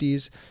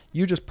 50-50s,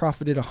 you just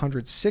profited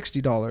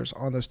 $160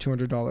 on those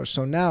 $200.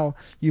 So now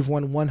you've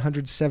won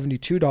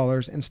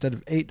 $172 instead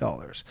of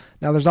 $8.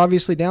 Now there's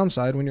obviously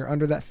downside when you're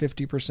under that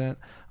 50%.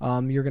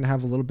 You're going to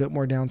have a little bit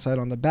more downside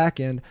on the back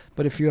end,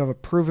 but if you have a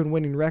proven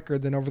winning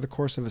record, then over the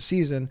course of a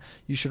season,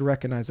 you should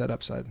recognize that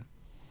upside.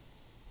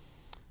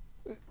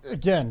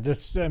 Again,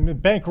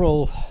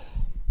 Bankroll,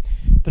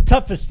 the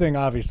toughest thing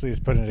obviously is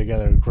putting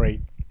together a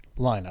great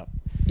lineup.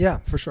 Yeah,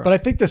 for sure. But I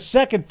think the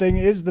second thing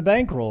is the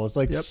bankroll. It's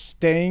like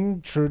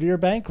staying true to your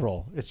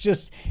bankroll. It's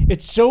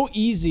so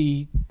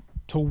easy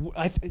to.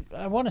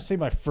 I want to say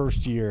my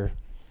first year,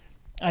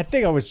 I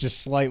think I was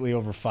just slightly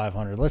over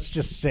 500. Let's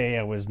just say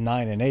I was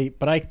 9-8,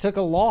 but I took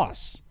a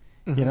loss.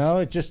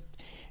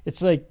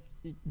 It's like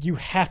you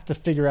have to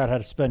figure out how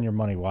to spend your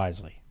money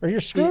wisely, or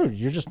you're screwed.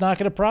 You're just not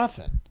going to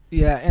profit.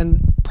 Yeah, and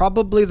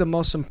probably the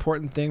most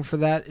important thing for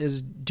that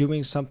is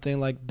doing something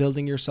like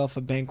building yourself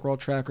a bankroll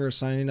tracker,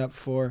 signing up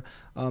for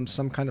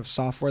some kind of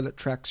software that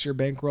tracks your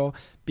bankroll,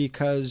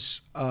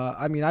 because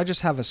I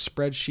just have a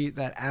spreadsheet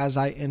that as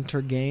I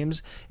enter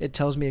games, it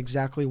tells me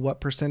exactly what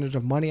percentage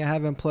of money I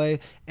have in play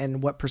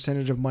and what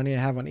percentage of money I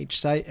have on each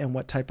site and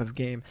what type of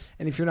game.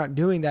 And if you're not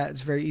doing that,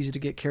 it's very easy to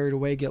get carried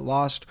away, get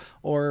lost,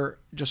 or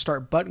just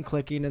start button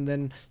clicking, and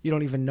then you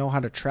don't even know how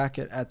to track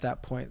it at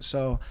that point.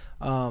 So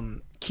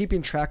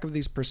keeping track of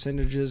these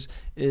percentages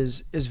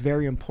is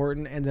very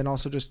important, and then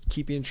also just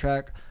keeping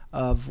track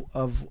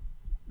of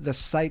the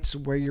sites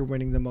where you're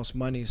winning the most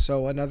money.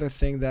 So another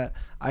thing that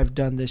I've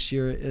done this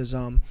year is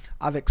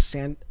I've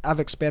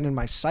expanded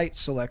my site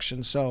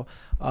selection. So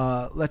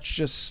let's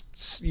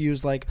just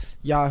use like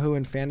Yahoo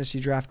and Fantasy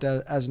Draft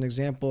as an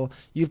example.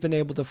 You've been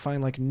able to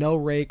find like no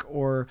rake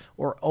or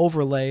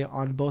overlay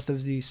on both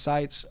of these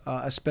sites,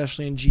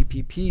 especially in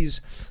GPPs.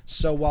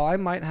 So while I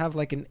might have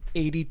like an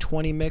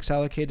 80-20 mix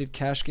allocated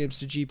cash games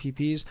to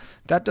GPPs,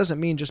 that doesn't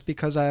mean just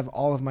because I have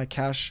all of my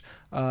cash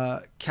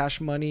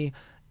money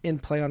in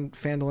play on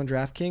FanDuel and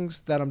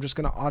DraftKings that I'm just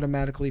going to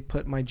automatically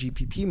put my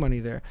GPP money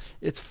there.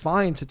 It's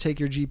fine to take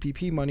your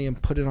GPP money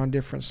and put it on a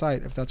different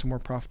site if that's a more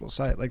profitable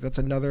site. Like, that's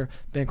another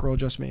bankroll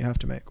adjustment you have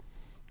to make.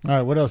 All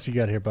right, what else you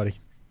got here, buddy?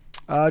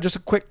 Just a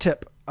quick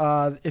tip.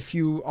 If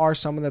you are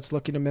someone that's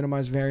looking to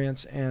minimize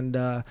variance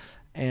and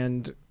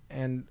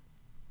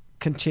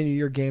continue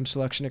your game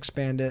selection,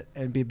 expand it,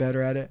 and be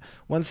better at it,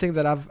 one thing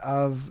that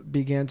I've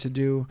began to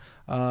do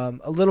a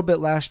little bit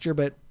last year,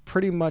 but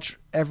pretty much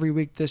every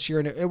week this year,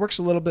 and it works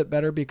a little bit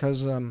better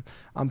because I'm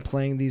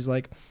playing these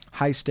like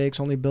high stakes,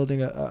 only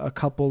building a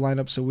couple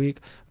lineups a week,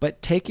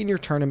 but taking your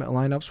tournament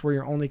lineups where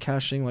you're only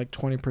cashing like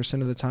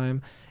 20% of the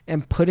time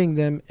and putting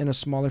them in a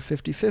smaller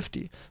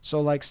 50-50. So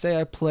like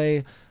say I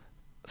play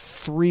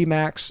 3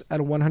 max at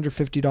a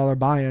 $150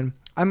 buy-in,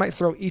 I might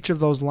throw each of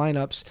those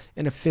lineups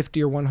in a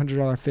 $50 or $100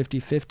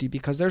 50-50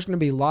 because there's going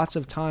to be lots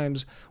of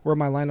times where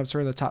my lineups are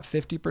in the top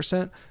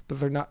 50%, but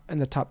they're not in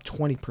the top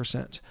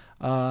 20%.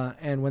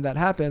 And when that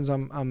happens,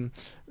 I'm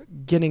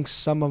getting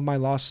some of my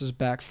losses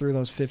back through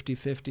those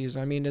 50-50s.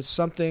 I mean, it's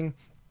something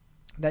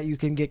that you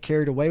can get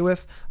carried away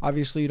with.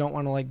 Obviously, you don't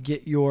want to like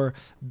get your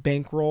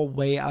bankroll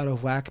way out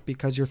of whack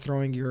because you're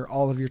throwing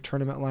all of your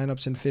tournament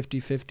lineups in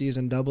 50-50s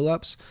and double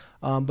ups.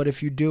 But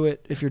if you do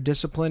it, if you're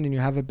disciplined and you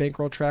have a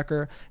bankroll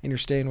tracker and you're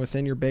staying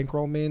within your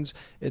bankroll means,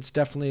 it's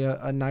definitely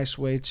a nice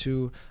way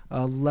to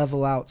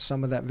level out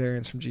some of that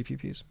variance from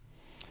GPPs.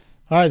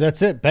 All right,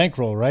 that's it.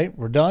 Bankroll, right?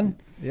 We're done?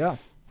 Yeah.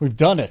 We've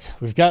done it.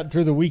 We've gotten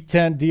through the Week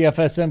 10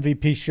 DFS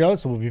MVP show,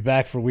 so we'll be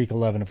back for Week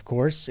 11, of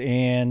course.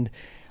 And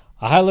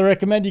I highly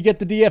recommend you get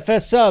the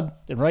DFS sub.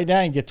 And right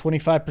now you can get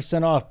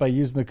 25% off by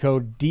using the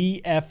code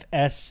DFSMVP.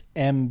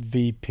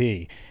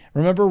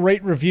 Remember,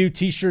 rate and review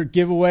t-shirt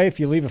giveaway. If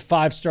you leave a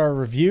 5-star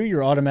review,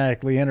 you're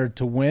automatically entered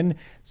to win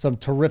some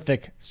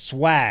terrific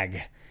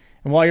swag.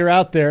 And while you're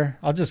out there,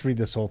 I'll just read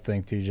this whole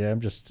thing, TJ. I'm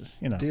just,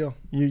 Deal.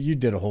 You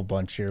did a whole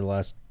bunch here the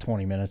last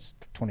 20 minutes,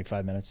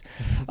 25 minutes.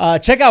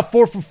 Check out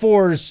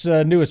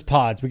 4for4's newest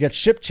pods. We got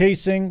Ship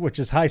Chasing, which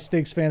is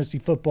high-stakes fantasy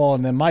football,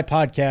 and then my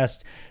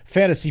podcast,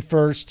 Fantasy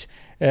First,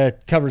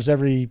 covers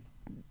every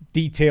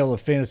detail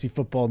of fantasy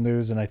football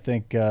news, and I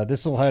think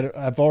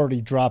I've already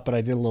dropped, but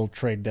I did a little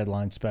trade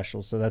deadline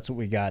special, so that's what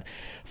we got.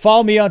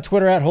 Follow me on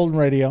Twitter at Holden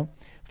Radio.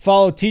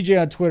 Follow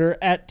TJ on Twitter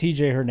at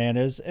TJ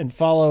Hernandez, and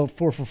follow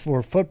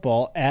 4for4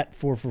 Football at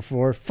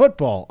 4for4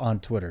 Football on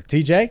Twitter.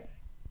 TJ?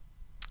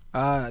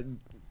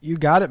 You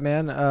got it,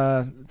 man.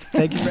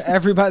 Thank you for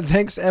everybody.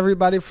 Thanks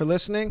everybody for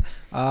listening.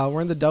 We're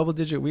in the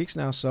double-digit weeks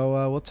now,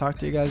 so we'll talk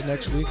to you guys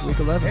next week, Week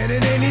 11. And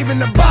it ain't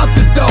even about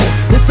the dough.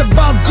 It's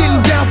about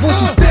getting down for what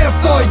you stand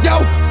for,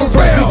 yo. For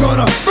real. We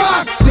gonna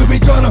rock, then we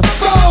gonna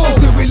fold,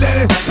 then we let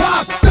it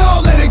pop,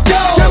 don't let it go.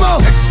 Come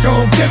on. X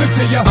gon' give it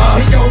to ya.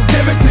 He gon'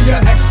 give it to ya.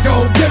 X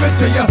gon' give it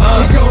to ya.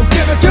 He gon'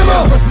 give it to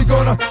ya. First we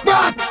gonna